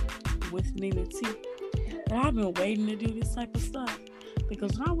 with Nina T, that I've been waiting to do this type of stuff.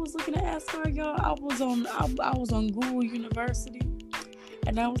 Because when I was looking at Asgard, y'all, I was on Google University,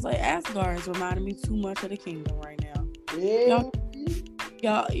 and I was like, Asgard is reminding me too much of the kingdom right now. Yeah.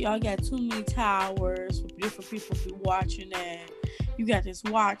 Y'all got too many towers for different people to be watching that. You got this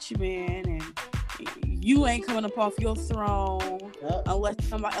watchman, and you ain't coming up off your throne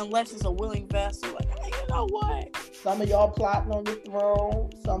unless it's a willing vessel. Like, hey, you know what? Some of y'all plotting on the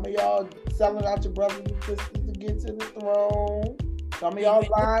throne. Some of y'all selling out your brothers and sisters to get to the throne. Some of y'all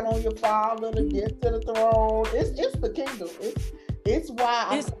lying on your father to get to the throne. It's the kingdom. It's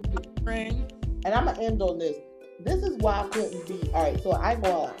why and I'm gonna end on this. This is why I couldn't be. All right, so I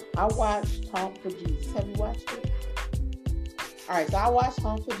watched Home for Jesus. Have you watched it? All right, so I watched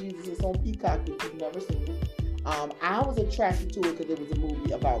Home for Jesus. It's on Peacock if you've never seen it. I was attracted to it because it was a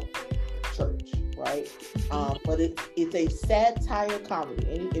movie about church, right? But it's a satire comedy.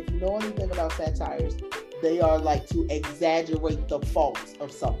 And if you know anything about satires, they are like to exaggerate the faults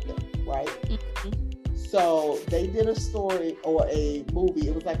of something, right? Mm-hmm. So they did a story or a movie.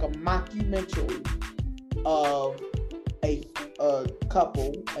 It was like a mockumentary of a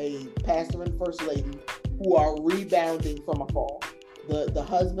couple, a pastor and first lady, who are rebounding from a fall. The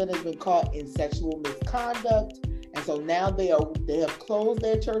husband has been caught in sexual misconduct, and so now they have closed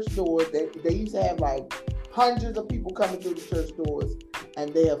their church doors. They used to have like hundreds of people coming through the church doors,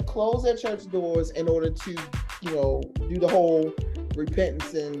 and they have closed their church doors in order to, do the whole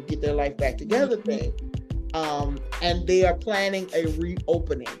repentance and get their life back together thing. And they are planning a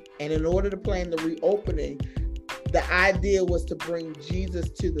reopening. And in order to plan the reopening, the idea was to bring Jesus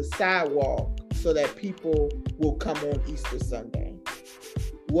to the sidewalk so that people will come on Easter Sunday.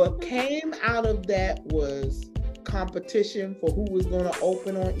 What came out of that was competition for who was going to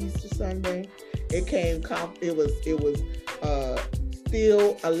open on Easter Sunday. It was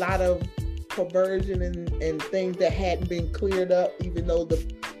still a lot of perversion and things that hadn't been cleared up, even though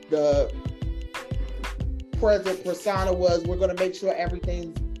the present persona was, we're going to make sure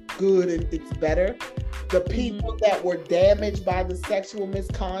everything's good and it's better. The people that were damaged by the sexual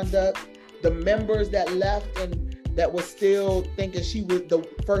misconduct, the members that left and that was still thinking the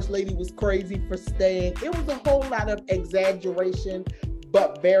first lady was crazy for staying. It was a whole lot of exaggeration,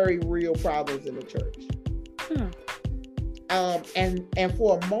 but very real problems in the church. And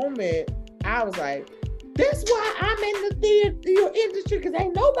for a moment, I was like, that's why I'm in the theater industry, because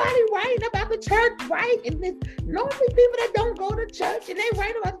ain't nobody writing about the church, right? And there's normally people that don't go to church and they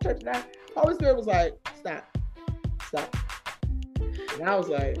write about the church. And Holy Spirit was like, stop. And I was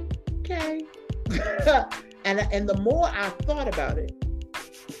like, okay. And the more I thought about it,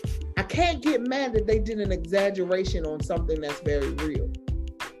 I can't get mad that they did an exaggeration on something that's very real.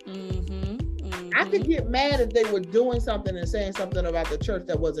 I could get mad if they were doing something and saying something about the church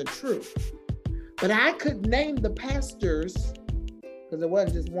that wasn't true. But I could name the pastors, because it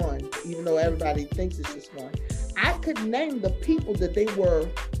wasn't just one, even though everybody thinks it's just one. I could name the people that they were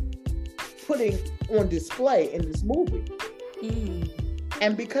putting on display in this movie.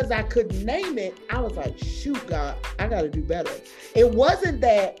 And because I could name it, I was like, shoot, God, I got to do better. It wasn't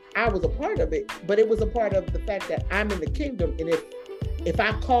that I was a part of it, but it was a part of the fact that I'm in the kingdom. And if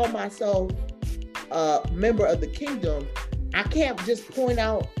I call myself a member of the kingdom, I can't just point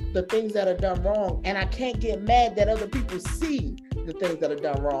out the things that are done wrong, and I can't get mad that other people see the things that are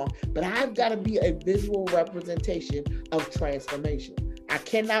done wrong, but I've got to be a visual representation of transformation. I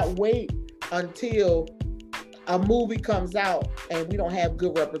cannot wait until a movie comes out and we don't have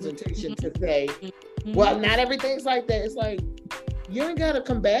good representation to say, well, not everything's like that. It's like, you ain't got to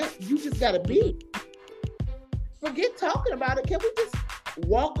combat, you just got to be. Forget talking about it. Can we just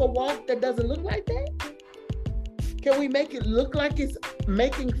walk a walk that doesn't look like that? Can we make it look like it's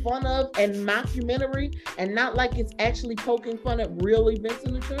making fun of and mockumentary and not like it's actually poking fun at real events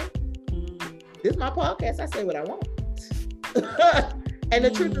in the church? This is my podcast. I say what I want. And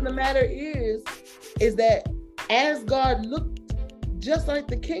the truth of the matter is that as God looked just like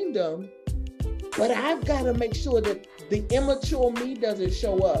the kingdom, but I've got to make sure that the immature me doesn't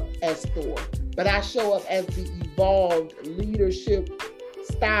show up as Thor, but I show up as the evolved leadership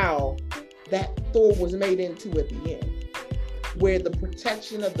style that Thor was made into at the end, where the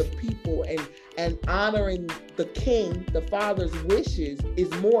protection of the people and honoring the king, the father's wishes,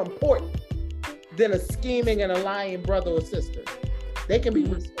 is more important than a scheming and a lying brother or sister. They can be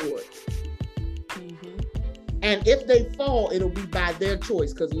restored. And if they fall, it'll be by their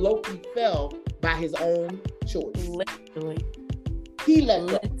choice, because Loki fell by his own choice. Literally. He let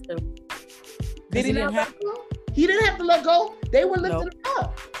go. Did he not let go? He didn't have to let go. They were lifting him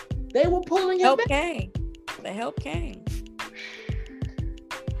up. They were pulling him back. The help came.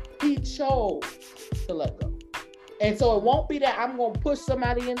 He chose to let go. And so it won't be that I'm going to push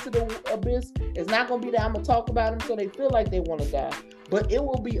somebody into the abyss. It's not going to be that I'm going to talk about them so they feel like they want to die. But it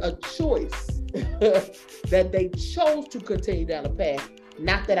will be a choice that they chose to continue down the path.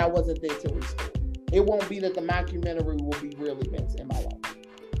 Not that I wasn't there to restore. It won't be that the mockumentary will be real events in my life.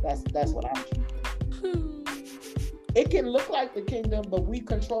 That's what I'm choosing. It can look like the kingdom, but we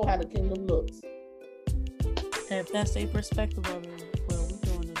control how the kingdom looks. And if that's their perspective of it, well, we're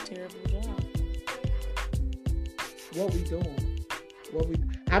doing a terrible job. What we doing?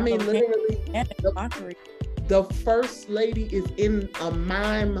 Literally, the first lady is in a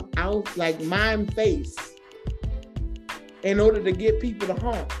mime face in order to get people to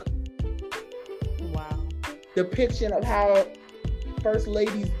honk. Wow. Depiction of how first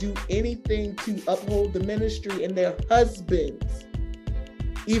ladies do anything to uphold the ministry and their husbands,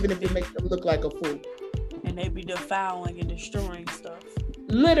 even if it makes them look like a fool. And they be defiling and destroying stuff.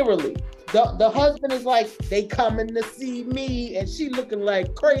 Literally. The husband is like, they coming to see me, and she looking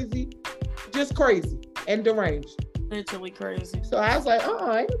like crazy, just crazy and deranged. Literally crazy. So I was like,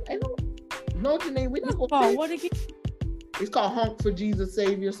 I no, Janine, we're not going to. What again? It's called Honk for Jesus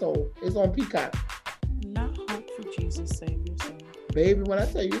Save Your Soul. It's on Peacock. Not Honk for Jesus Save Your Soul. Baby, when I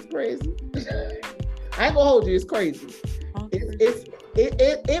tell you it's crazy, I ain't gonna hold you. It's crazy.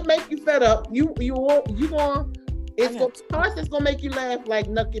 It make you fed up. It's gonna make you laugh like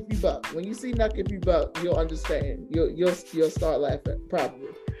Nuck If You Buck. When you see Nuck If You Buck, you'll understand. You'll start laughing probably.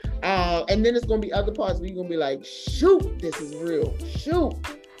 And then it's gonna be other parts where you're gonna be like, shoot, this is real. Shoot,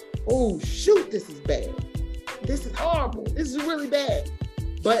 oh shoot, this is bad. This is horrible. This is really bad.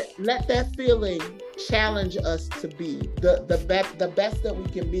 But let that feeling challenge us to be the best that we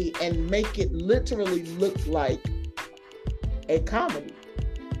can be, and make it literally look like a comedy,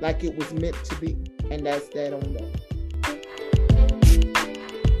 like it was meant to be. And that's that on that.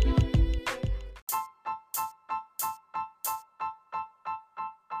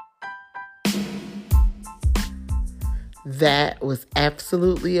 That was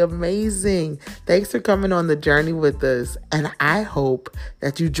absolutely amazing. Thanks for coming on the journey with us. And I hope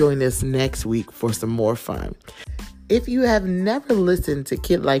that you join us next week for some more fun. If you have never listened to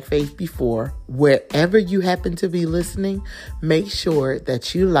Kid Like Faith before, wherever you happen to be listening, make sure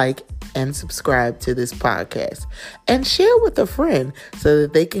that you like and subscribe to this podcast and share with a friend so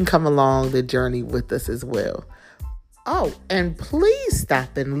that they can come along the journey with us as well. Oh, and please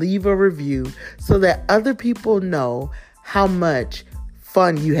stop and leave a review so that other people know how much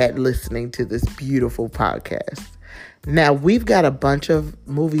fun you had listening to this beautiful podcast. Now, we've got a bunch of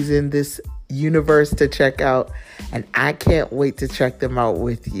movies in this universe to check out, and I can't wait to check them out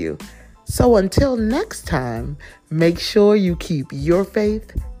with you. So until next time, make sure you keep your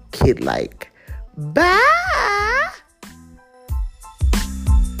faith kid-like. Bye!